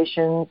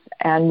organizations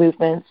and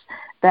movements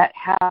that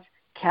have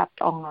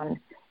kept on.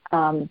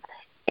 And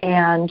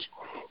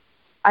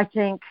I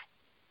think,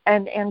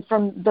 and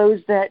from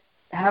those that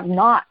have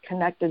not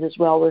connected as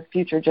well with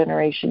future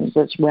generations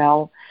as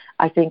well.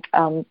 I think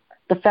the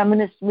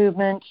feminist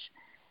movement,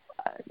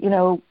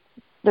 there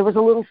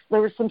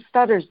were some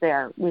stutters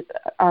there with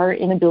our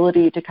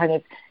inability to kind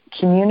of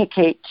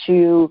communicate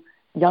to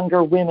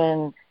younger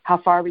women how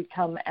far we've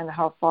come and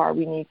how far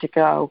we need to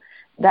go.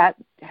 That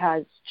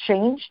has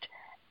changed,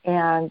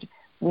 and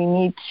we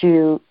need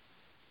to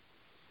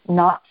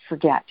not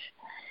forget.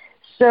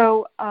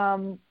 So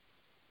I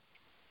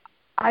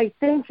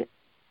think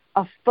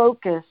a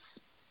focus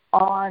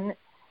on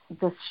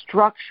the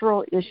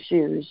structural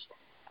issues,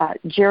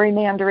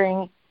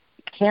 gerrymandering,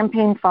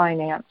 campaign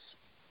finance,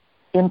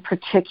 in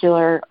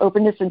particular,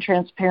 openness and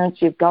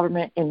transparency of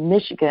government in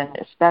Michigan,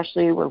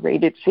 especially, we're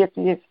rated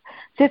 50th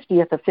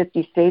of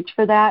 50 states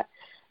for that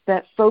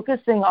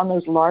focusing on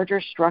those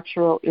larger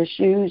structural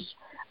issues,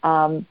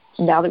 now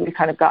that we've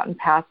kind of gotten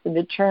past the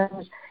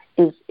midterms,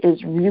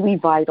 is really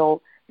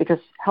vital, because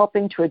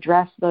helping to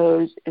address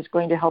those is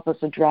going to help us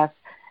address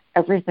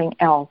everything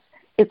else.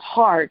 It's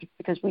hard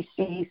because we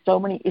see so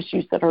many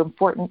issues that are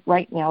important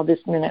right now,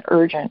 this minute,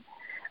 urgent.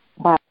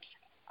 But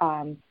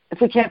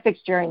if we can't fix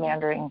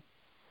gerrymandering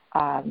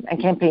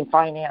and campaign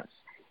finance,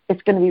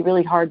 it's going to be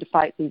really hard to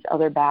fight these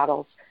other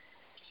battles.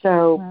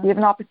 So we have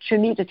an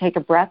opportunity to take a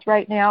breath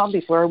right now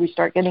before we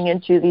start getting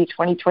into the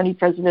 2020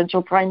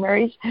 presidential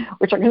primaries,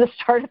 which are going to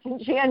start in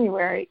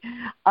January,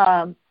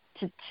 to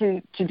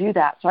do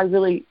that. So I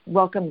really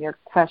welcome your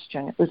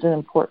question. It was an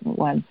important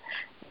one.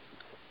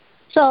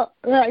 So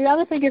the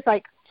other thing is,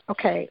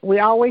 okay, we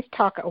always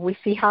we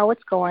see how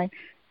it's going.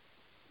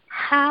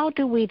 How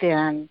do we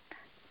then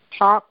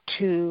talk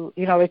to,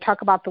 they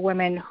talk about the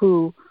women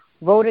who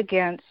vote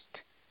against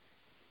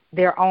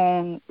their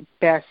own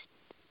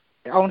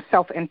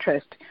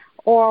self-interest,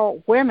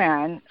 or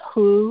women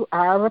who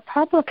are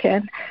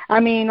Republican. I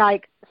mean,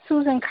 like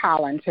Susan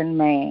Collins in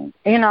Maine.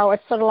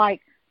 It's sort of like,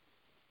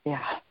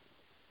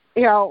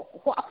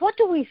 what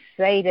do we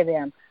say to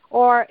them?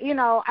 Or,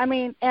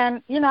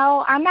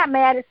 I'm not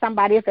mad at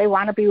somebody if they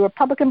want to be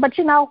Republican, but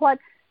you know what?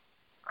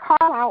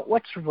 Call out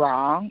what's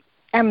wrong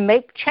and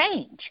make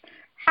change.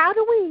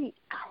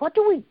 What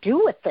do we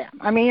do with them?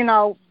 I mean,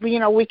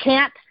 we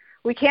can't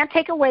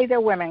take away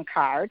their women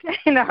card,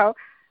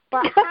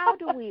 but how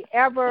do we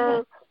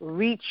ever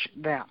reach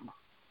them?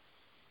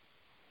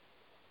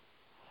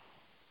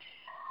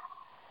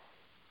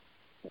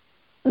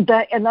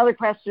 Another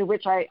question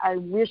which I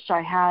wish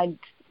I had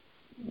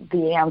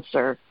the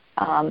answer,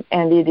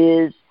 and it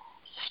is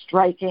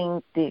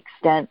striking the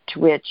extent to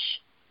which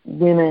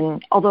women,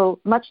 although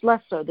much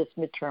less so this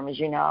midterm, as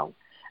you know,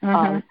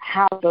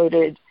 have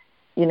voted,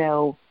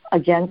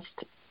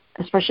 against,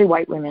 especially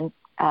white women,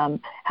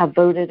 have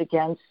voted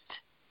against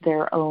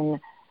their own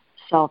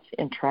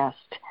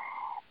self-interest.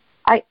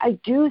 I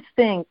do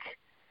think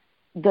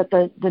that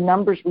the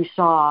numbers we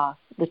saw,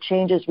 the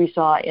changes we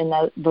saw in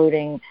the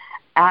voting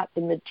at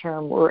the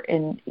midterm were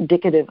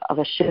indicative of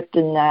a shift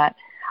in that.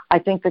 I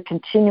think the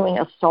continuing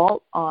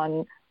assault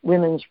on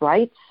women's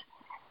rights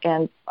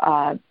and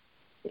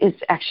is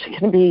actually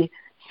going to be,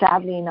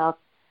 sadly enough,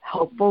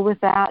 helpful with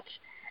that,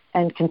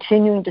 and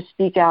continuing to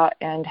speak out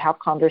and have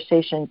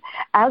conversations.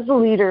 As the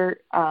leader,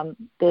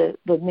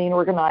 the main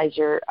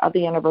organizer of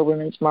the Ann Arbor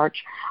Women's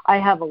March, I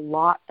have a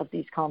lot of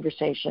these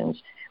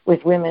conversations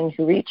with women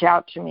who reach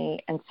out to me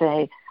and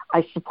say,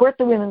 I support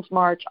the Women's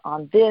March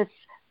on this,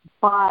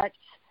 but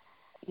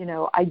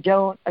I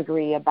don't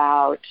agree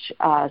about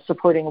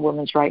supporting a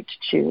woman's right to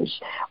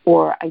choose,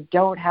 or I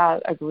don't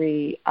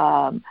agree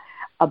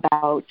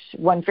about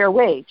one fair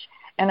wage.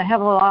 And I have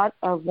a lot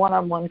of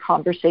one-on-one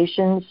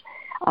conversations.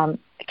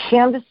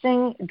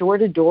 Canvassing door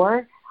to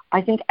door,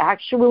 I think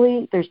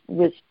actually there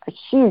was a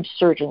huge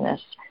surge in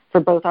this for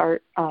both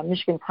our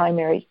Michigan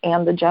primaries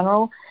and the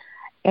general.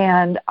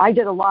 And I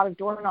did a lot of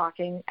door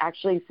knocking,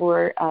 actually,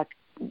 for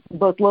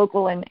both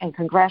local and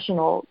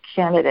congressional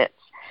candidates,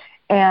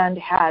 and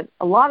had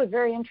a lot of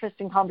very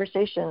interesting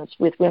conversations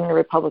with women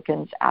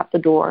Republicans at the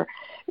door,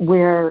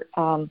 where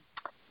some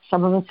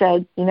of them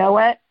said, you know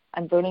what,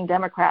 I'm voting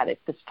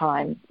Democratic this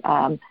time,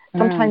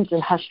 sometimes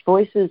in hushed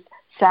voices,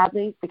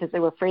 sadly, because they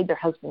were afraid their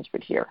husbands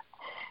would hear,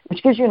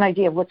 which gives you an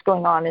idea of what's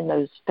going on in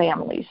those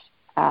families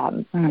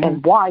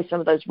and why some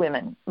of those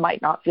women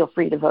might not feel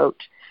free to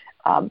vote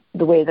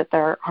the way that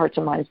their hearts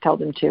and minds tell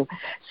them to.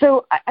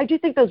 So I do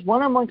think those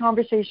one-on-one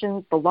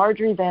conversations, the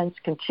larger events,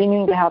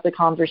 continuing to have the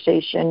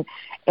conversation,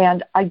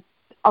 and I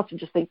also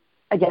just think,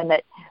 again,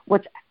 that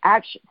what's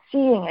actually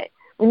seeing it,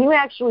 when you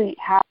actually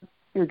have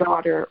your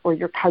daughter or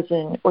your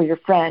cousin or your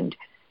friend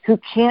who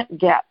can't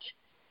get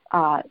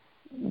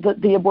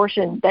the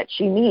abortion that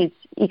she needs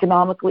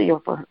economically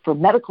or for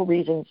medical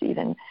reasons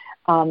even,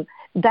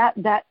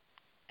 that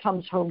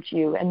comes home to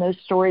you, and those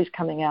stories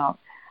coming out,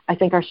 I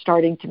think, are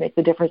starting to make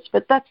the difference.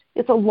 But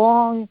it's a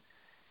long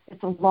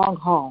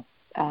haul.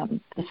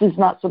 This is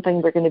not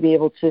something we're going to be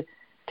able to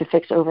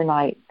fix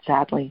overnight,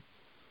 sadly.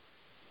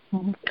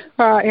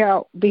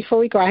 Before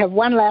we go, I have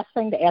one last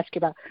thing to ask you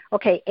about.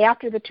 Okay,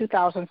 after the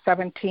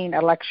 2017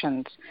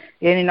 elections,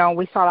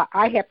 we saw,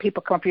 I had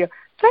people come up here,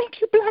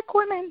 thank you, black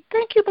women,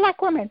 thank you, black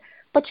women.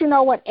 But you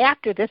know what?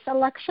 After this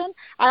election,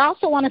 I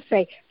also want to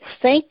say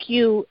thank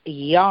you,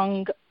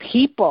 young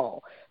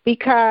people,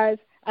 because,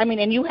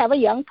 and you have a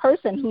young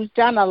person who's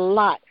done a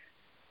lot.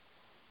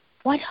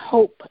 What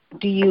hope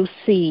do you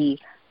see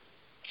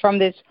from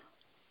this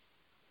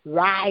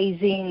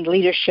rising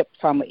leadership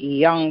from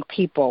young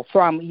people,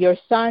 from your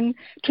son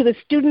to the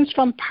students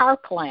from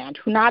Parkland,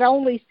 who not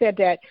only said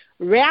that,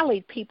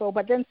 rallied people,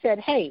 but then said,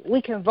 hey,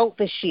 we can vote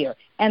this year,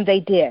 and they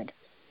did?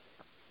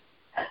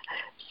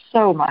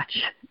 So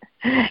much.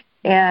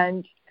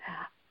 And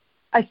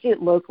I see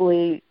it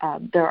locally.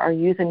 There are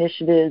youth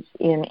initiatives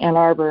in Ann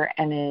Arbor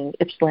and in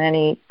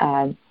Ypsilanti.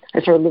 I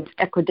sort of live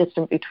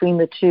equidistant between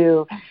the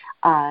two.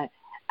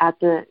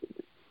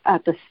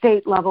 At the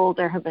state level,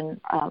 there have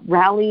been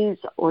rallies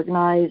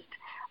organized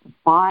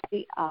by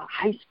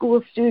high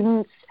school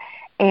students,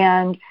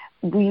 and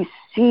we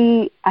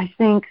see, I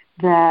think,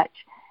 that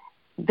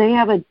they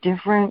have a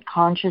different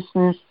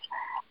consciousness,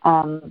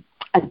 a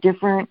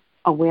different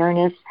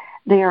awareness.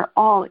 They are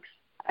all,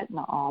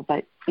 not all,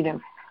 but,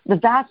 the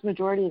vast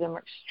majority of them are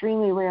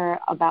extremely aware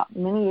about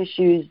many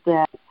issues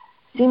that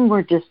seem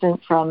more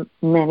distant from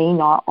many,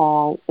 not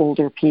all,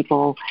 older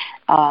people.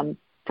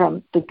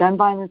 From the gun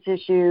violence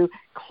issue,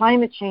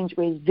 climate change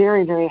weighs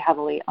very, very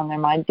heavily on their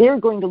mind. They're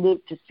going to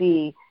live to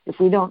see, if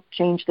we don't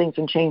change things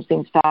and change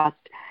things fast,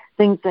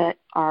 things that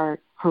are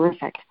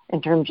horrific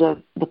in terms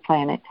of the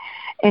planet.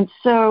 And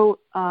so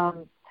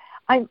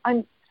I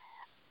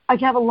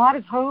have a lot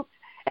of hope,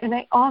 and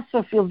I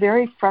also feel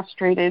very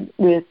frustrated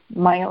with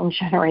my own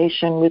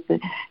generation, with the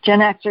Gen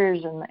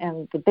Xers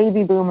and the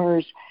baby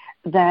boomers,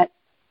 that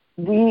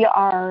we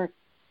are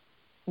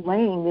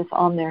laying this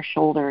on their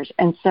shoulders.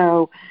 And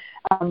so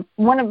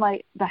one of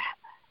the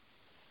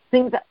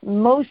things that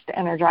most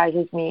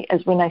energizes me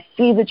is when I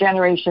see the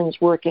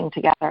generations working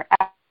together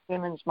at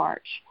Women's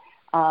March,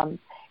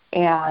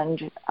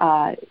 and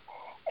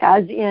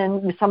as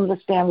in some of the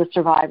Stand With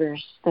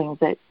Survivors things,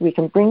 that we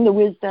can bring the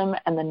wisdom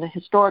and then the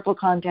historical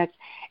context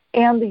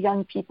and the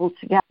young people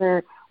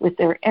together with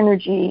their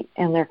energy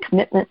and their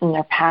commitment and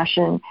their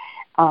passion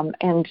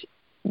and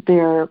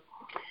their,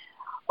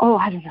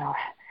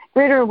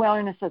 greater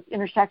awareness of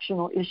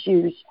intersectional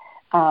issues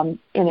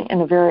in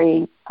a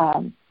very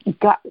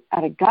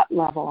gut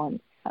level, and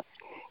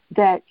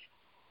that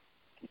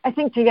I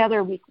think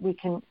together we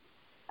can.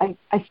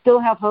 I still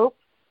have hope.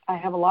 I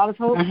have a lot of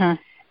hope,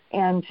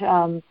 and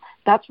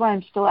that's why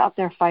I'm still out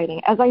there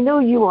fighting, as I know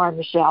you are,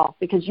 Michelle,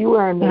 because you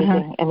are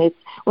amazing, and it's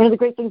one of the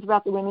great things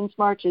about the Women's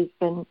March has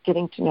been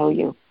getting to know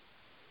you.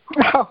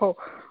 Oh,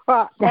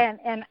 well,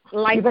 and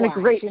likewise, you've been a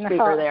great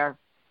speaker there.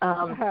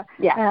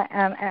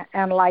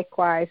 And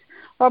likewise.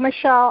 Well,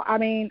 Michelle,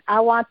 I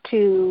want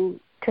to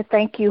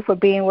thank you for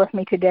being with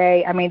me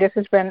today. This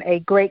has been a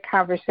great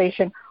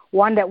conversation,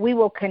 one that we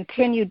will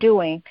continue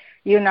doing,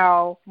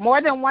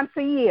 more than once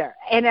a year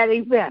and at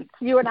events.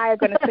 You and I are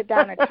going to sit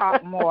down and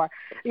talk more,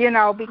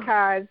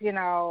 because,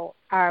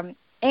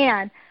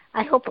 and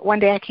I hope that one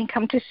day I can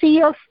come to see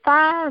your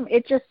farm.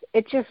 It just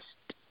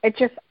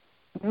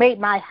made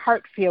my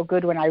heart feel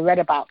good when I read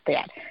about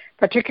that,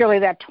 particularly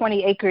that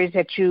 20 acres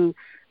that you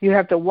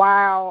have the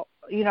wild,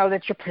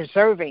 that you're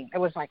preserving. It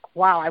was like,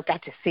 wow, I've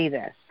got to see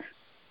this.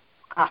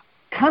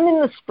 Come in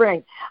the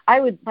spring.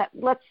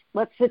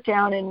 Let's sit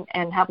down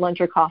and have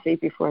lunch or coffee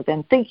before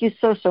then. Thank you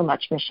so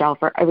much, Michelle,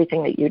 for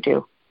everything that you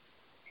do.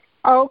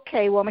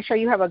 Okay, well, Michelle,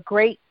 you have a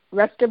great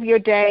rest of your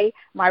day.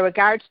 My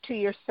regards to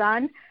your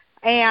son,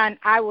 and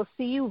I will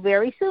see you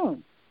very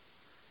soon.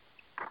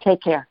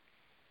 Take care.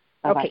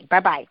 Bye-bye. Okay,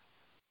 bye-bye.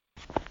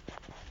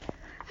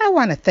 I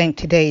want to thank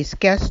today's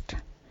guest,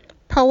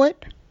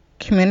 poet,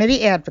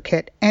 community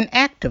advocate, and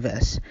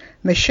activist,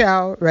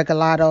 Michelle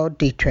Regalado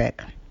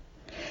Deatrick.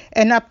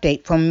 An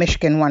update from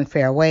Michigan One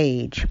Fair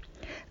Wage.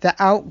 The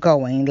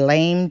outgoing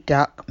lame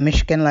duck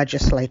Michigan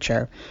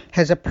legislature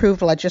has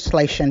approved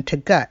legislation to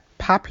gut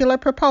popular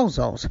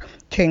proposals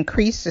to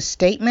increase the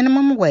state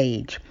minimum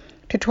wage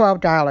to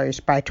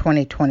 $12 by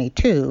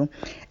 2022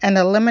 and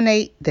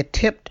eliminate the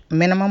tipped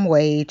minimum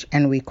wage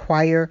and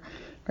require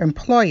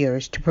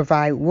employers to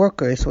provide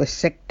workers with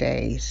sick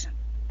days.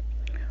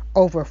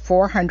 Over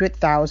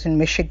 400,000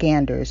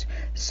 Michiganders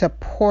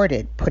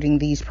supported putting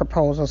these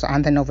proposals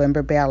on the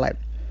November ballot,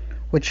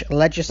 which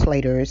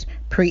legislators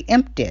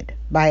preempted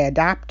by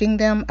adopting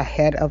them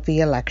ahead of the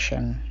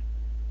election.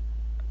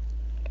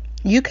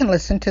 You can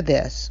listen to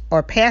this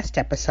or past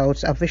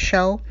episodes of the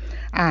show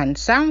on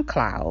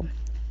SoundCloud,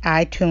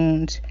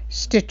 iTunes,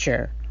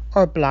 Stitcher,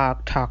 or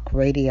Blog Talk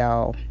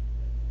Radio.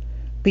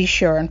 Be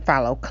sure and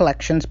follow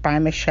Collections by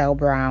Michelle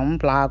Brown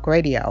Blog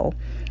Radio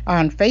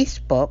on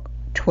Facebook,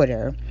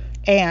 Twitter,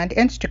 and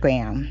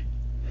Instagram.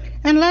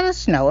 And let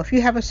us know if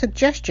you have a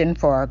suggestion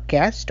for a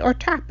guest or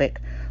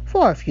topic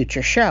for a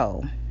future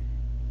show.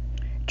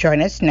 Join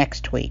us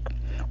next week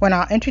when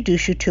I'll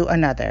introduce you to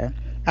another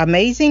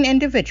amazing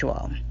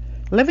individual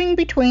living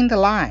between the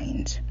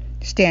lines,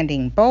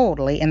 standing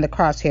boldly in the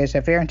crosshairs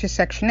of their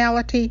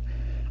intersectionality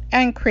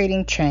and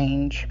creating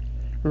change,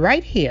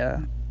 right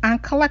here on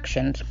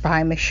Collections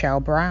by Michelle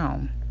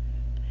Brown.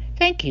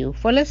 Thank you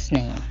for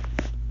listening.